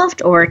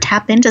involved or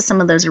tap into some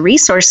of those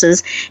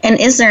resources? And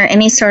is there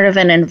any sort of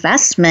an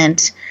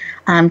investment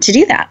to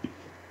do that?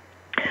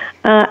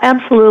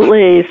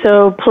 Absolutely.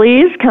 So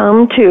please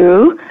come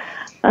to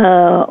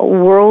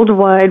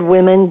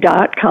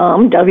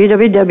worldwidewomen.com,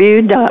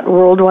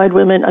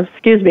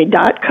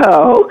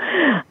 www.worldwidewomen.co.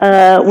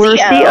 We're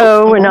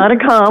CO. We're not a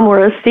com.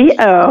 We're a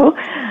CO.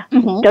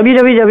 Mm-hmm.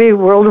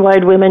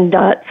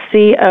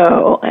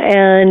 www.worldwidewomen.co.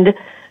 And,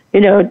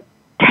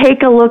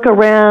 take a look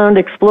around,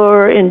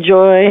 explore,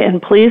 enjoy,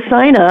 and please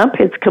sign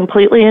up. It's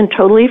completely and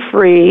totally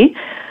free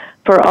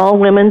for all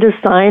women to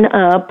sign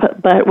up,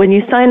 but when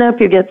you sign up,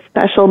 you get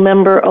special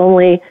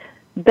member-only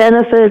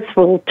benefits.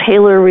 We'll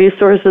tailor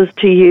resources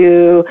to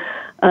you,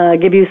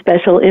 give you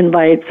special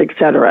invites,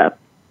 etc.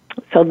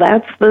 So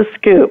that's the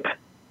scoop.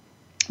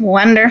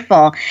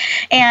 Wonderful.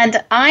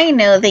 And I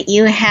know that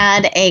you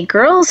had a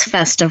girls'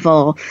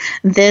 festival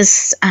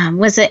this,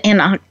 was it in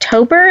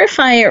October, if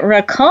I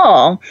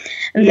recall,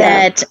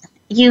 that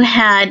you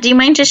had. Do you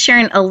mind just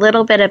sharing a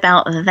little bit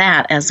about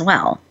that as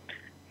well?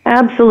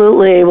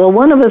 Absolutely. Well,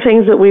 one of the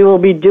things that we will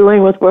be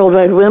doing with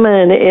Worldwide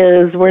Women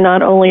is we're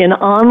not only an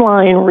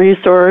online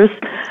resource,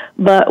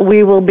 but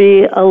we will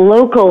be a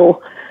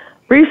local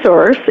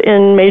resource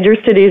in major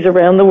cities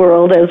around the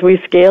world as we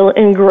scale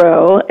and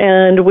grow.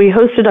 And we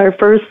hosted our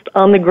first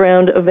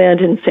on-the-ground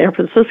event in San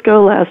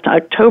Francisco last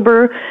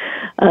October.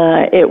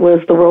 It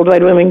was the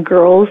Worldwide Women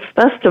Girls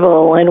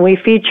Festival, and we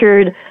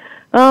featured,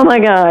 oh my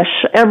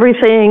gosh,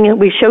 everything.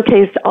 We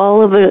showcased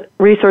all of the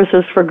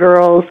resources for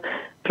girls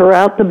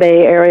throughout the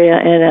Bay Area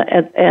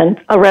and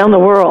around the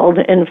world,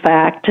 in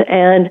fact.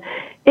 And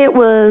it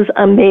was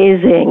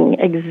amazing.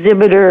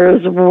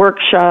 Exhibitors,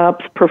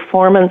 workshops,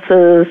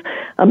 performances,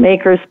 a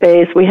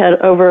makerspace. We had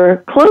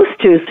over close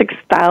to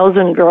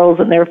 6,000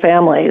 girls and their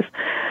families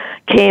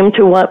came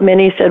to what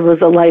many said was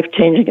a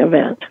life-changing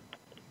event.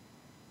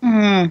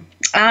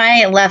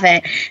 I love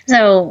it.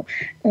 So,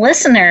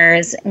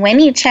 listeners, when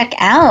you check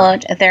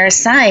out their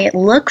site,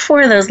 look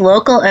for those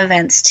local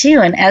events too.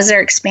 And as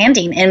they're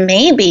expanding, and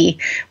maybe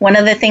one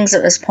of the things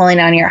that was pulling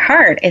on your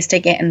heart is to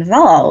get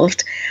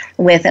involved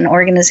with an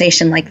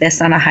organization like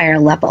this on a higher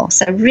level.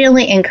 So I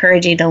really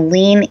encourage you to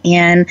lean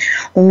in,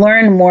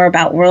 learn more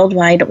about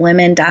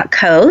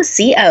worldwidewomen.co,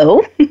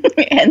 C-O,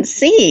 and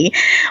see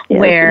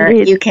where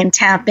you can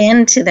tap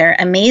into their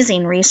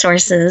amazing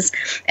resources,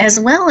 as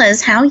well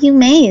as how you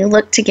may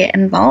look to get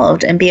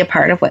involved and be a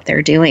part of what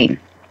they're doing.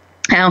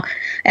 Now,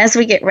 as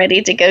we get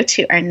ready to go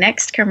to our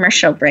next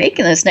commercial break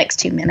in those next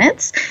 2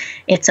 minutes,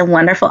 it's a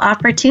wonderful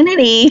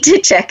opportunity to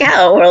check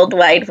out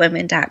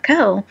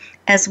worldwidewomen.co,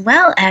 as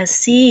well as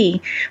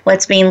see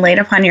what's being laid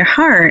upon your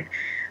heart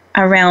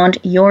around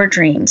your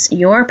dreams,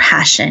 your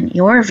passion,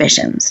 your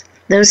visions,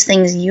 those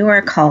things you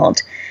are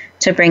called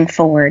to bring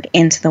forward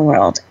into the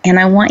world. And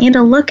I want you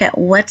to look at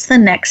what's the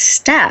next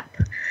step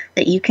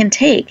that you can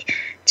take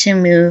to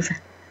move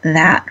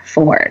that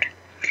forward.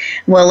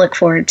 We'll look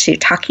forward to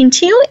talking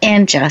to you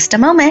in just a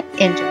moment.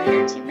 Enjoy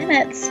your 2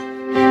 minutes.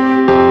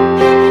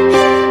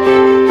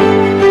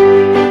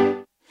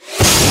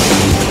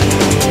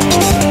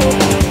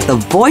 The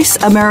Voice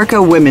America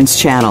Women's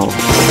Channel.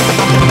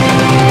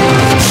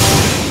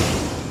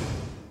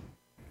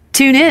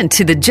 Tune in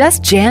to the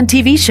Just Jan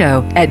TV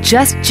show at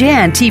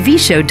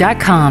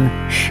justjantvshow.com.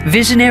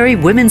 Visionary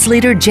women's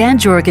leader Jan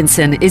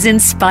Jorgensen is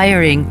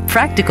inspiring,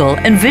 practical,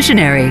 and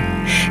visionary.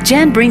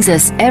 Jan brings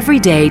us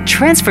everyday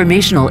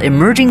transformational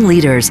emerging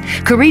leaders,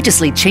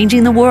 courageously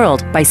changing the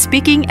world by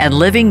speaking and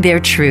living their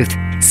truth.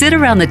 Sit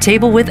around the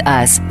table with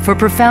us for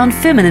profound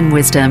feminine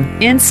wisdom,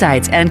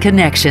 insights, and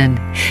connection.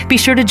 Be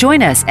sure to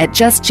join us at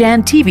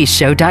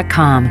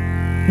justjantvshow.com.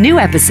 New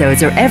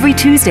episodes are every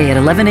Tuesday at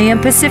 11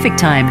 a.m. Pacific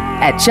Time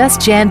at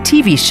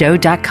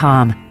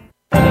justjantvshow.com.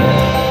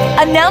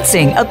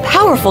 Announcing a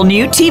powerful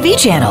new TV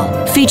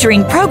channel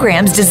featuring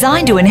programs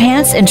designed to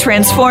enhance and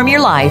transform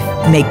your life.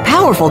 Make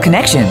powerful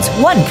connections,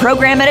 one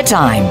program at a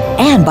time.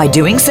 And by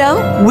doing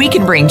so, we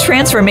can bring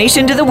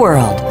transformation to the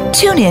world.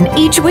 Tune in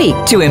each week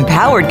to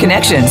Empowered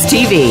Connections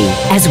TV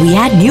as we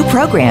add new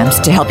programs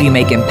to help you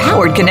make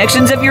empowered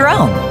connections of your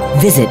own.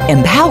 Visit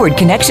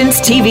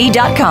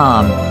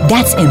empoweredconnectionstv.com.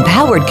 That's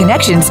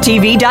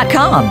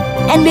empoweredconnectionstv.com.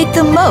 And make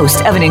the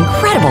most of an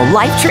incredible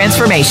life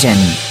transformation.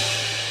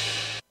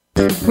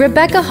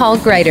 Rebecca Hall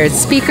Greider's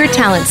Speaker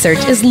Talent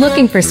Search is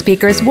looking for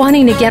speakers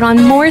wanting to get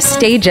on more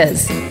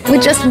stages.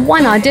 With just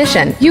one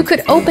audition, you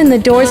could open the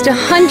doors to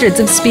hundreds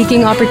of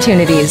speaking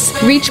opportunities,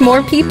 reach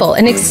more people,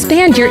 and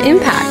expand your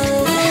impact.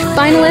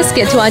 Finalists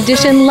get to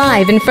audition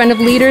live in front of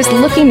leaders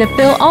looking to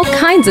fill all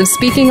kinds of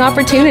speaking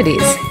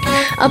opportunities.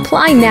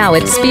 Apply now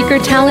at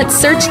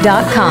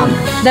SpeakerTalentSearch.com.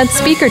 That's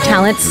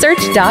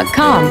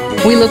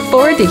SpeakerTalentSearch.com. We look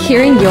forward to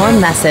hearing your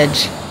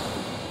message.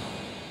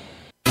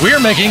 We're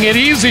making it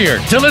easier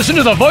to listen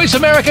to the Voice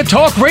America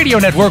Talk Radio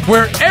Network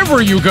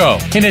wherever you go.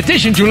 In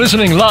addition to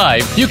listening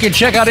live, you can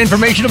check out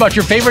information about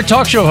your favorite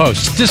talk show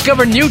hosts,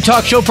 discover new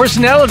talk show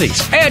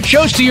personalities, add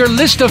shows to your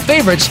list of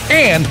favorites,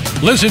 and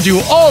listen to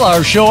all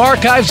our show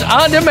archives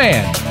on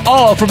demand.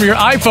 All from your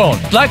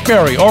iPhone,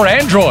 BlackBerry, or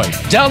Android.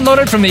 Download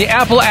it from the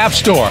Apple App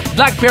Store,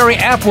 BlackBerry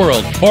App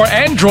World, or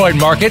Android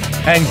Market,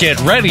 and get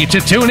ready to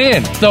tune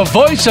in. The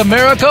Voice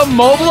America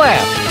mobile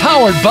app,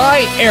 powered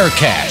by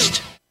Aircast.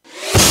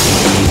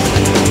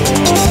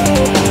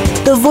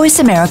 The Voice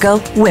America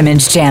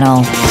Women's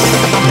Channel.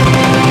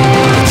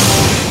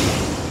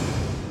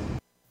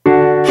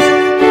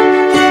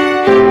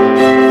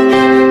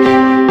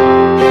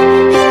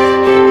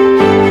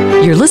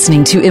 You're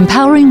listening to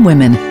Empowering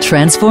Women,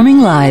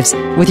 Transforming Lives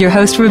with your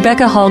host,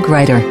 Rebecca Hall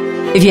Greider.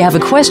 If you have a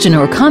question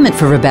or comment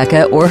for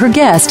Rebecca or her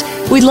guest,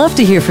 we'd love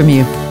to hear from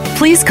you.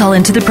 Please call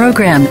into the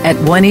program at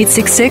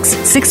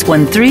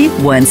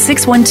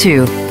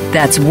 1-866-613-1612.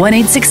 That's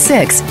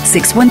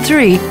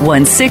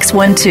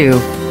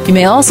 1-866-613-1612. You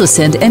may also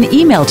send an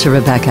email to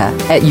Rebecca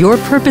at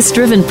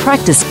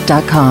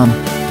yourpurposedrivenpractice.com.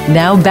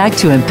 Now back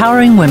to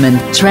Empowering Women,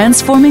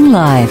 Transforming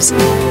Lives.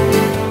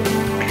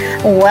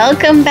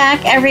 Welcome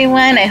back,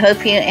 everyone. I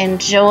hope you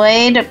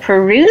enjoyed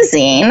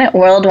perusing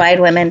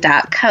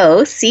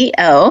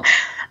worldwidewomen.co.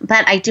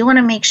 But I do want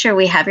to make sure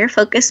we have your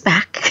focus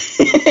back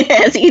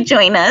as you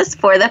join us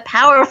for the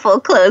powerful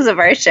close of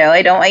our show.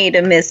 I don't want you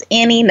to miss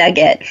any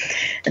nugget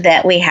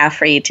that we have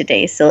for you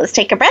today. So let's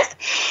take a breath.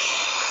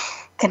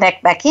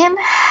 Connect back in.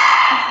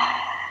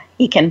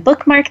 You can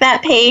bookmark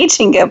that page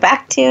and go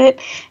back to it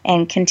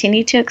and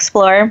continue to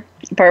explore.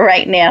 But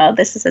right now,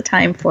 this is a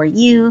time for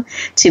you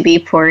to be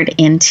poured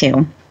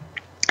into.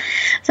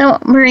 So,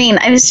 Maureen,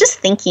 I was just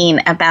thinking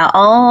about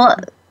all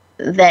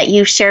that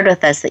you've shared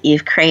with us that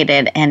you've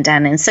created and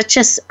done in such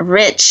a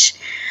rich,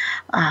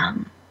 I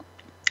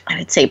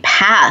would say,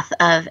 path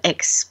of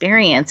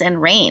experience and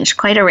range,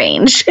 quite a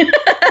range.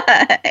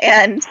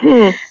 And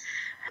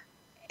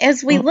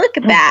as we look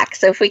back,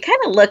 so if we kind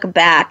of look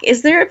back,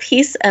 is there a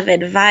piece of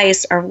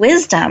advice or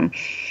wisdom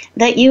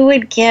that you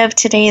would give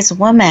today's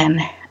woman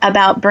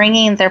about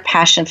bringing their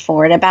passion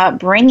forward, about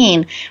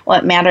bringing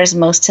what matters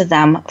most to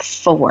them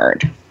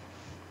forward?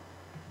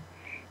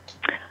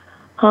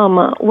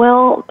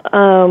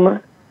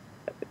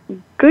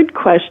 Good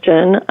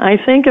question. I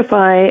think if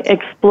I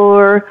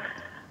explore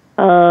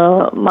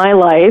my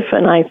life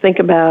and I think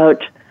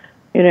about,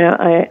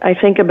 I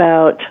think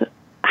about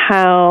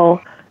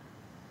how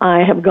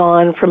I have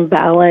gone from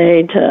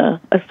ballet to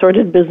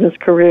assorted business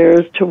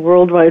careers to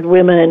Worldwide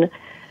Women,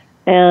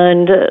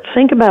 and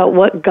think about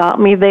what got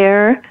me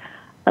there.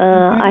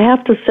 I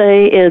have to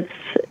say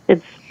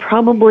it's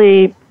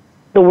probably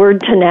the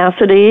word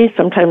tenacity.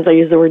 Sometimes I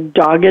use the word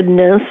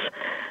doggedness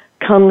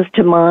comes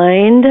to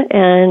mind.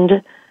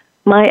 And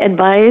my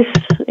advice,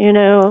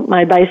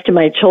 my advice to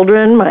my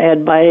children, my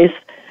advice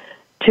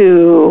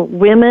to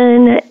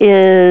women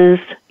is,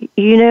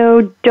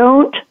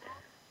 don't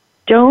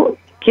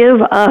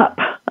give up.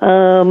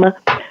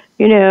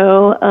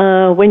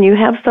 When you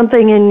have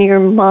something in your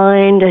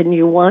mind and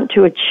you want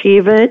to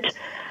achieve it,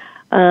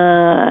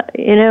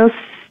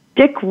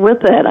 stick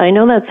with it. I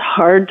know that's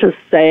hard to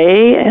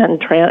say,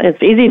 and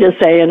it's easy to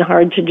say and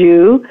hard to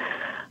do,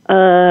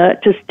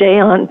 to stay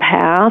on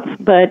path,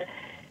 but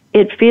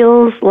it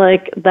feels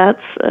like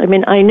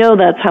I know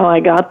that's how I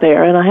got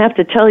there, and I have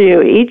to tell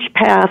you, each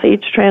path,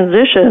 each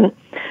transition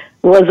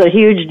was a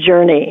huge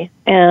journey,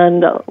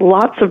 and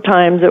lots of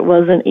times it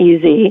wasn't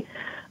easy,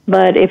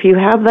 but if you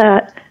have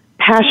that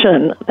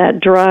passion, that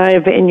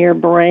drive in your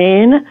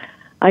brain,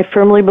 I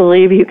firmly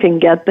believe you can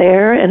get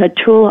there. And a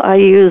tool I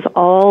use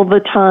all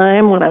the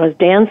time when I was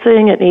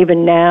dancing and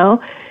even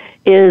now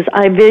is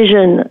I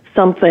vision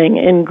something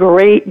in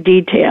great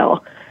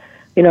detail.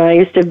 I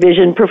used to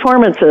vision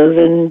performances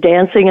and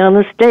dancing on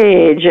the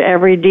stage,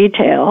 every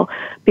detail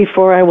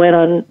before I went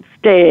on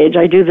stage.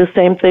 I do the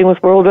same thing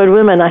with Worldwide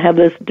Women. I have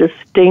this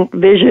distinct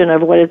vision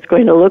of what it's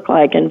going to look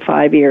like in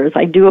 5 years.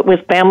 I do it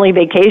with family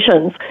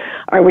vacations.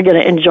 Are we going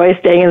to enjoy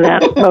staying in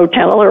that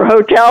motel or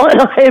hotel? And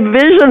I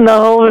vision the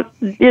whole,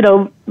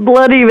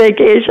 bloody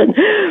vacation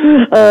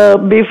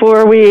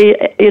before we,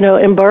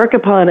 embark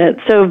upon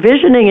it. So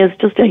visioning is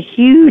just a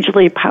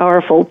hugely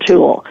powerful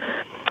tool.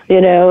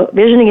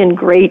 Visioning in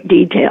great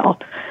detail.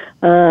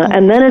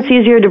 And then it's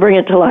easier to bring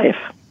it to life.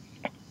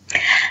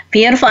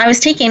 Beautiful. I was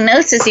taking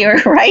notes as you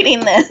were writing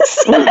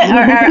this, or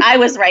I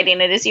was writing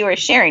it as you were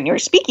sharing, you were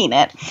speaking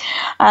it.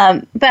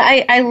 But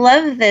I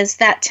love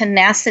that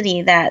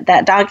tenacity, that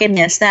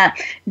doggedness, that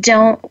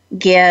don't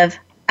give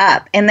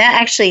up. And that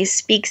actually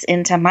speaks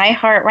into my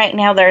heart right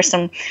now. There are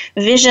some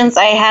visions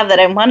I have that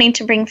I'm wanting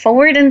to bring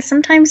forward, and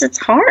sometimes it's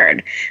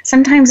hard.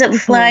 Sometimes it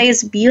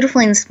flies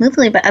beautifully and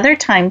smoothly, but other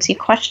times you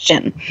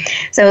question.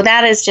 So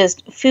that is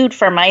just food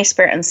for my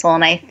spirit and soul,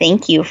 and I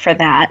thank you for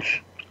that.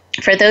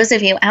 For those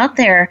of you out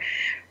there,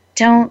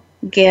 don't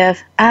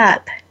give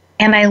up.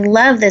 And I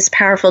love this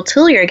powerful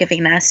tool you're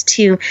giving us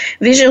to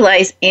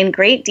visualize in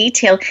great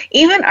detail,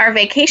 even our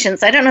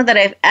vacations. I don't know that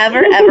I've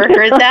ever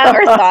heard that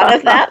or thought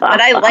of that, but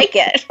I like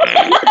it.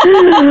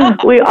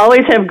 We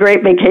always have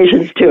great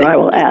vacations, too, I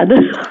will add.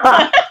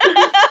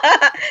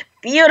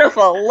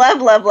 Beautiful.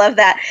 Love, love, love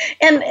that.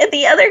 And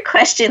the other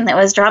question that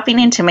was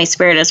dropping into my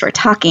spirit as we're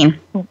talking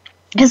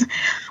is,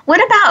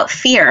 what about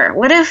fear?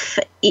 What if,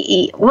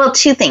 well,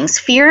 two things,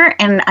 fear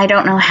and I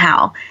don't know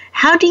how.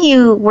 How do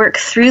you work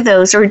through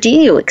those, or do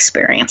you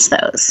experience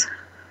those?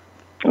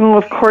 Oh,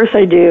 of course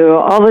I do,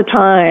 all the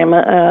time.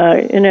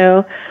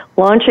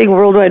 Launching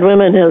Worldwide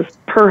Women has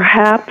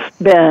perhaps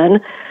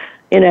been,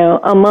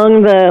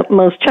 among the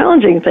most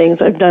challenging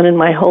things I've done in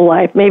my whole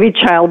life. Maybe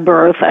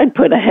childbirth I'd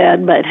put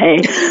ahead, but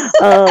hey.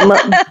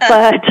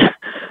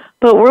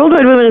 But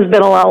Worldwide Women has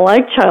been a lot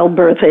like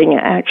childbirthing,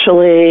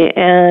 actually,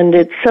 and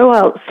it's so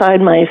outside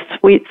my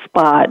sweet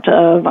spot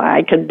of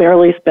I could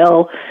barely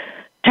spell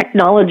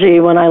technology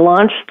when I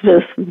launched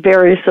this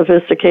very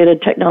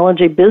sophisticated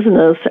technology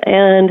business,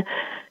 and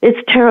it's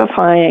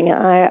terrifying.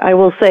 I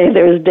will say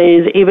there's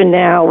days, even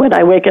now, when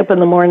I wake up in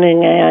the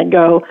morning and I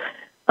go,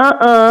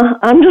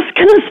 I'm just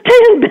going to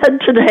stay in bed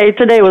today.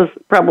 Today was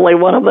probably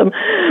one of them.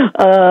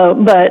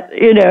 But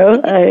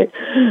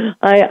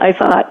I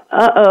thought,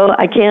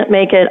 I can't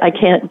make it. I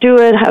can't do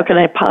it. How can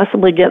I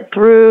possibly get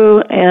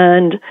through?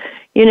 And,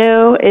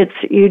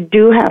 you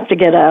do have to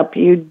get up.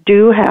 You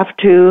do have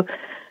to,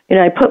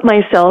 I put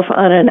myself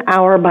on an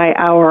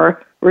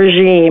hour-by-hour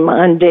regime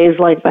on days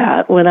like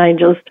that when I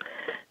just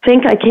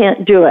think I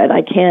can't do it.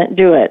 I can't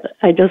do it.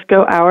 I just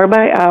go hour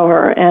by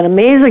hour, and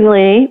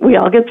amazingly, we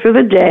all get through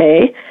the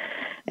day,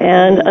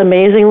 and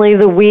amazingly,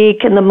 the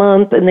week and the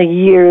month and the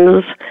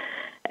years,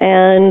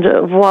 and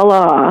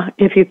voila,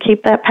 if you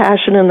keep that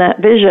passion and that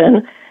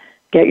vision,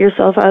 get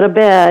yourself out of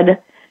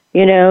bed,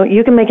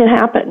 you can make it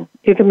happen.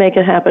 You can make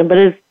it happen, but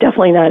it's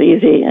definitely not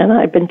easy, and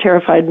I've been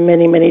terrified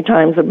many, many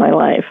times in my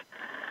life.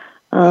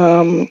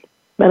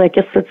 But I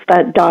guess it's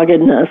that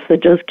doggedness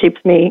that just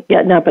keeps me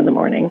getting up in the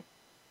morning.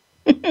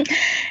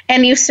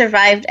 And you've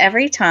survived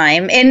every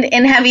time.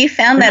 And have you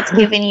found that's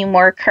given you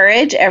more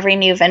courage every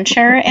new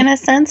venture, in a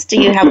sense?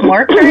 Do you have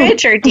more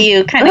courage, or do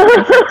you kind of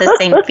confront the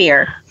same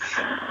fear?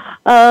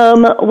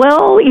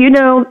 Well,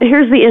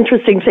 here's the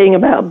interesting thing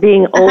about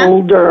being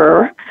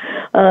older,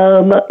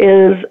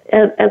 is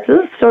at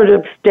this sort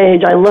of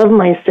stage, I love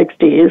my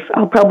 60s.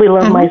 I'll probably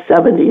love my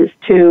 70s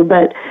too,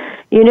 but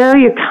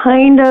you've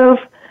kind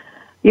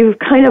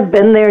of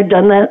been there,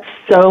 done that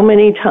so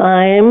many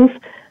times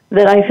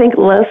that I think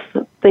less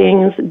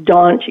things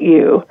daunt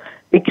you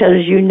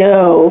because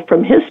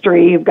from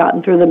history you've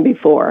gotten through them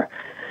before.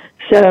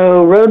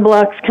 So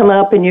roadblocks come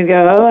up and you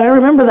go, I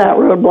remember that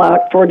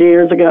roadblock 40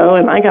 years ago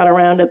and I got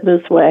around it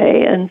this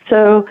way. And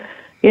so,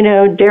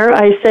 dare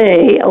I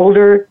say,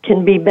 older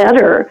can be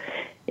better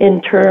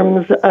in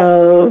terms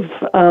of,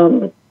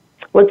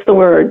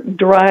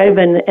 drive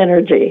and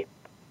energy.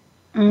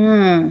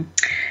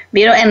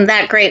 Beautiful, and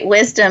that great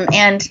wisdom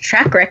and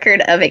track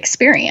record of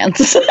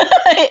experience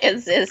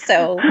is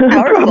so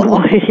powerful.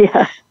 Probably,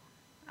 yeah.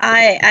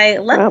 I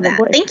love that.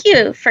 Thank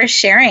you for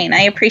sharing.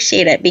 I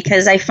appreciate it,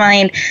 because I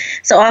find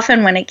so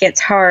often when it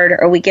gets hard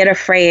or we get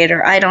afraid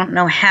or I don't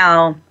know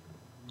how,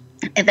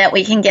 that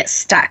we can get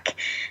stuck.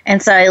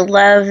 And so I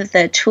love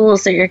the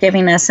tools that you're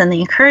giving us and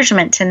the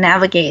encouragement to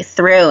navigate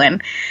through.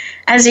 And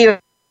as you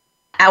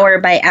hour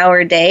by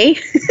hour day,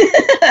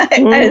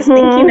 I was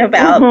thinking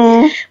about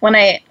when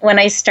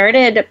I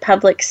started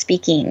public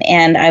speaking,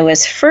 and I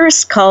was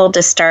first called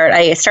to start.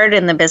 I started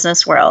in the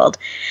business world,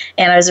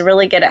 and I was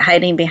really good at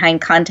hiding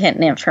behind content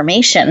and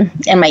information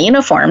in my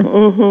uniform.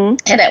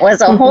 And it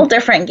was a whole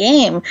different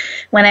game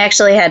when I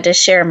actually had to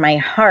share my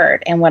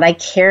heart and what I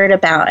cared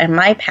about and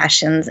my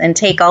passions, and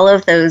take all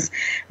of those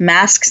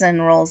masks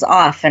and roles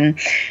off and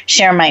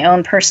share my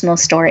own personal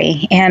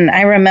story. And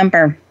I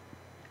remember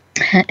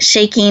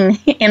shaking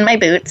in my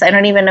boots. I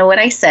don't even know what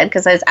I said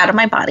because I was out of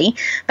my body,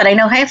 but I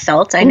know how I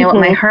felt. I know what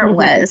my heart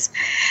was.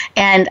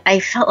 And I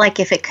felt like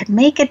if it could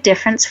make a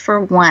difference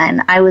for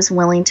one, I was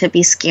willing to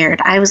be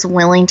scared. I was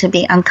willing to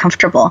be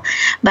uncomfortable.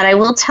 But I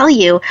will tell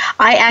you,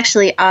 I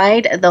actually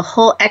eyed the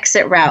whole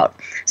exit route.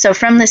 So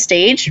from the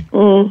stage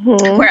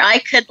where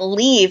I could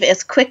leave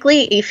as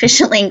quickly,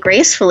 efficiently, and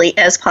gracefully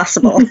as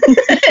possible.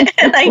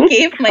 And I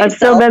gave myself... I've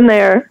still been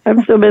there.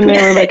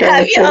 Rebecca.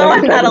 Have you? Oh,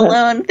 I'm not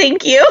alone.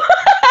 Thank you.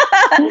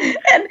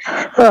 and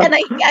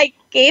I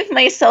gave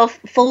myself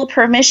full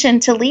permission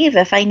to leave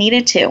if I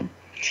needed to.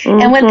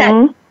 And what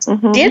that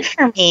did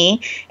for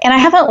me. And I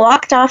haven't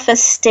walked off a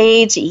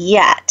stage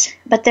yet,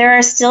 but there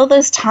are still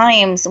those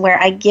times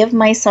where I give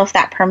myself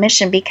that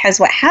permission, because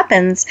what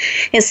happens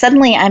is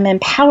suddenly I'm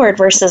empowered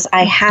versus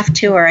I have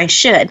to or I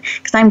should,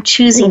 because I'm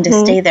choosing to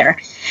stay there.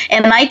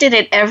 And I did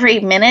it every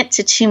minute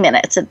to 2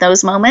 minutes at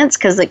those moments,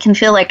 because it can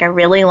feel like a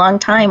really long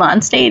time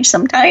on stage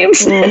sometimes.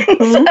 So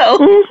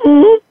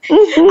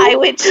I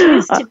would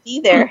choose to be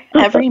there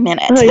every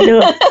minute. I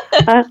know.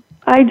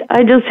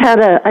 I just had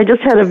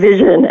a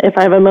vision. If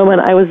I have a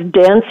moment, I was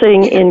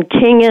dancing in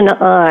King and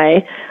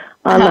I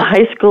on the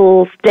high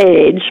school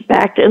stage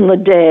back in the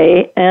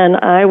day, and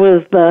I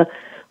was the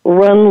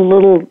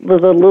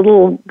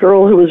little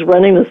girl who was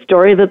running the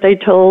story that they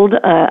told.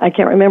 I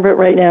can't remember it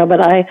right now, but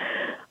I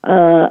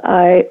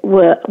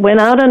went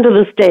out onto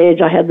the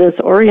stage. I had this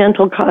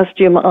Oriental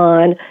costume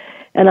on,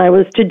 and I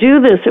was to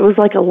do this. It was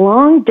like a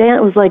long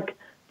dance. It was like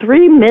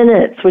 3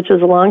 minutes, which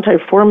is a long time,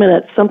 4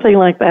 minutes, something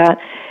like that.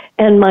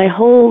 And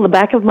the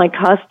back of my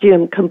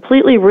costume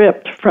completely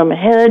ripped from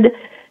head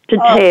to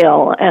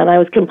tail, and I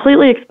was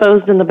completely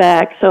exposed in the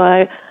back. So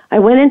I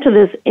went into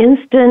this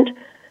instant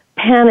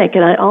panic,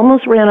 and I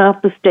almost ran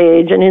off the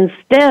stage, and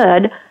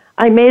instead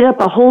I made up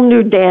a whole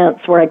new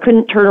dance where I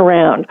couldn't turn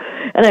around,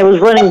 and I was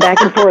running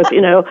back and forth,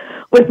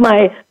 with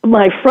my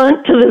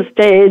front to the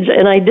stage,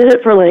 and I did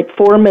it for like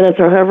 4 minutes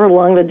or however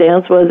long the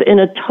dance was, in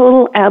a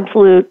total,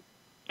 absolute,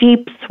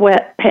 deep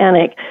sweat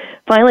panic.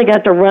 Finally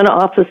got to run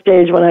off the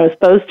stage when I was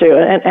supposed to,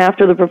 and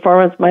after the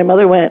performance, my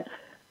mother went,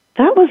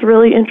 "That was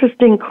really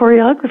interesting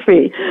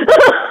choreography."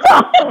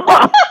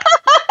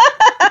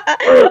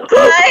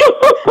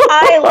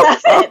 I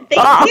love it.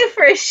 Thank you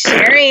for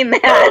sharing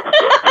that.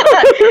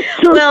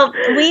 Well,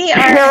 we are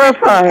at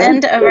the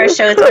end of our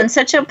show. It's been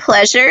such a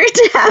pleasure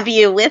to have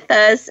you with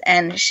us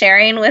and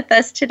sharing with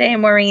us today,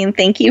 Maureen.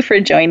 Thank you for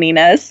joining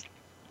us.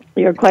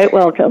 You're quite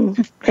welcome.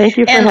 Thank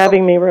you for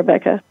having me,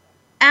 Rebecca.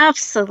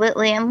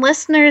 Absolutely. And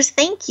listeners,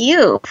 thank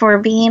you for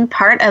being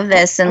part of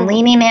this and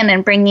leaning in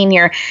and bringing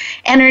your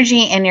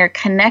energy and your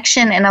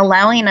connection and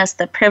allowing us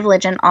the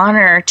privilege and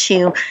honor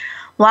to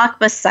walk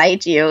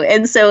beside you.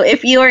 And so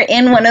if you are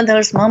in one of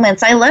those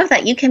moments, I love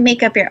that you can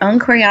make up your own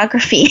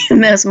choreography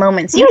in those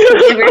moments. You can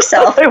give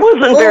yourself full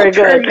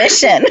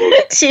permission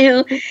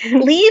to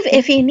leave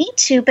if you need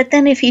to, but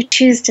then if you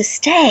choose to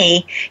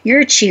stay,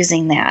 you're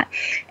choosing that.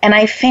 And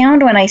I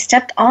found when I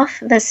stepped off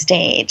the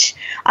stage,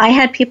 I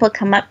had people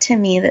come up to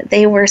me that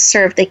they were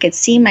served. They could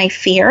see my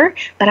fear,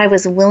 but I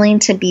was willing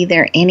to be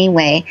there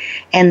anyway.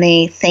 And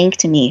they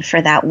thanked me for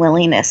that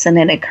willingness, and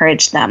it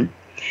encouraged them.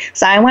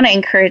 So I want to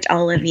encourage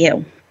all of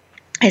you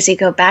as you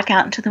go back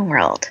out into the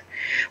world.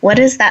 What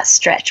is that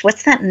stretch?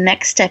 What's that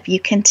next step you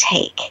can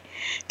take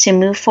to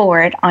move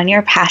forward on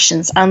your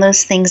passions, on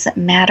those things that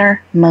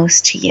matter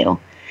most to you?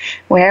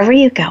 Wherever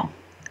you go,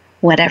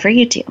 whatever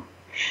you do,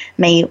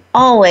 may you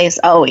always,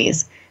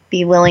 always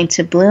be willing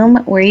to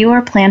bloom where you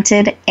are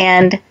planted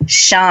and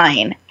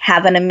shine.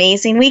 Have an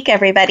amazing week,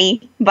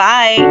 everybody.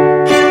 Bye.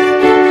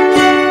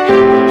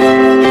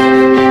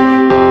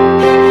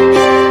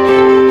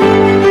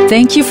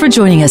 Thank you for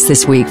joining us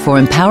this week for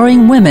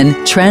Empowering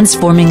Women,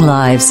 Transforming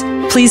Lives.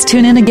 Please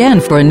tune in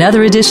again for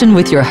another edition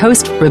with your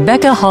host,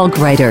 Rebecca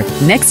Hall-Gruyter,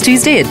 next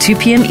Tuesday at 2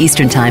 p.m.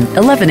 Eastern Time,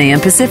 11 a.m.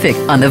 Pacific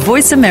on the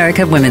Voice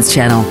America Women's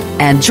Channel.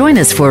 And join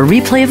us for a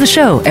replay of the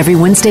show every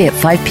Wednesday at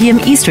 5 p.m.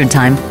 Eastern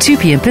Time, 2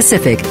 p.m.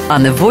 Pacific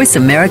on the Voice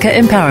America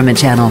Empowerment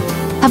Channel.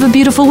 Have a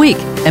beautiful week,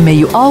 and may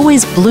you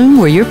always bloom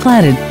where you're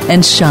planted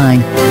and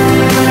shine.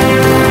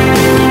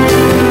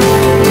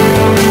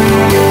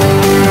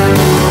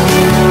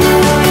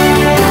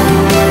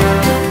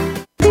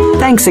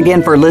 Thanks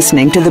again for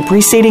listening to the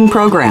preceding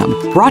program,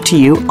 brought to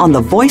you on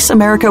the Voice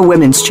America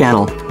Women's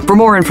Channel. For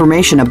more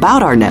information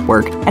about our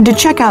network and to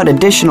check out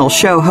additional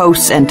show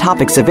hosts and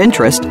topics of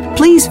interest,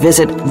 please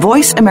visit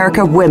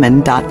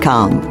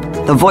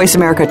voiceamericawomen.com. The Voice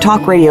America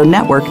Talk Radio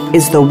Network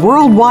is the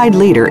worldwide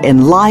leader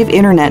in live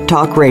Internet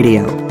talk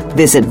radio.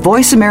 Visit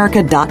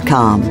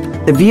voiceamerica.com.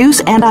 The views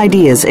and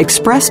ideas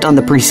expressed on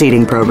the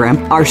preceding program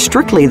are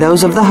strictly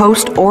those of the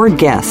host or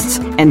guests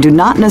and do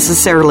not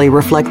necessarily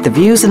reflect the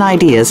views and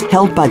ideas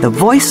held by the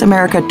Voice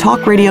America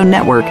Talk Radio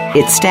Network,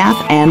 its staff,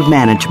 and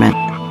management.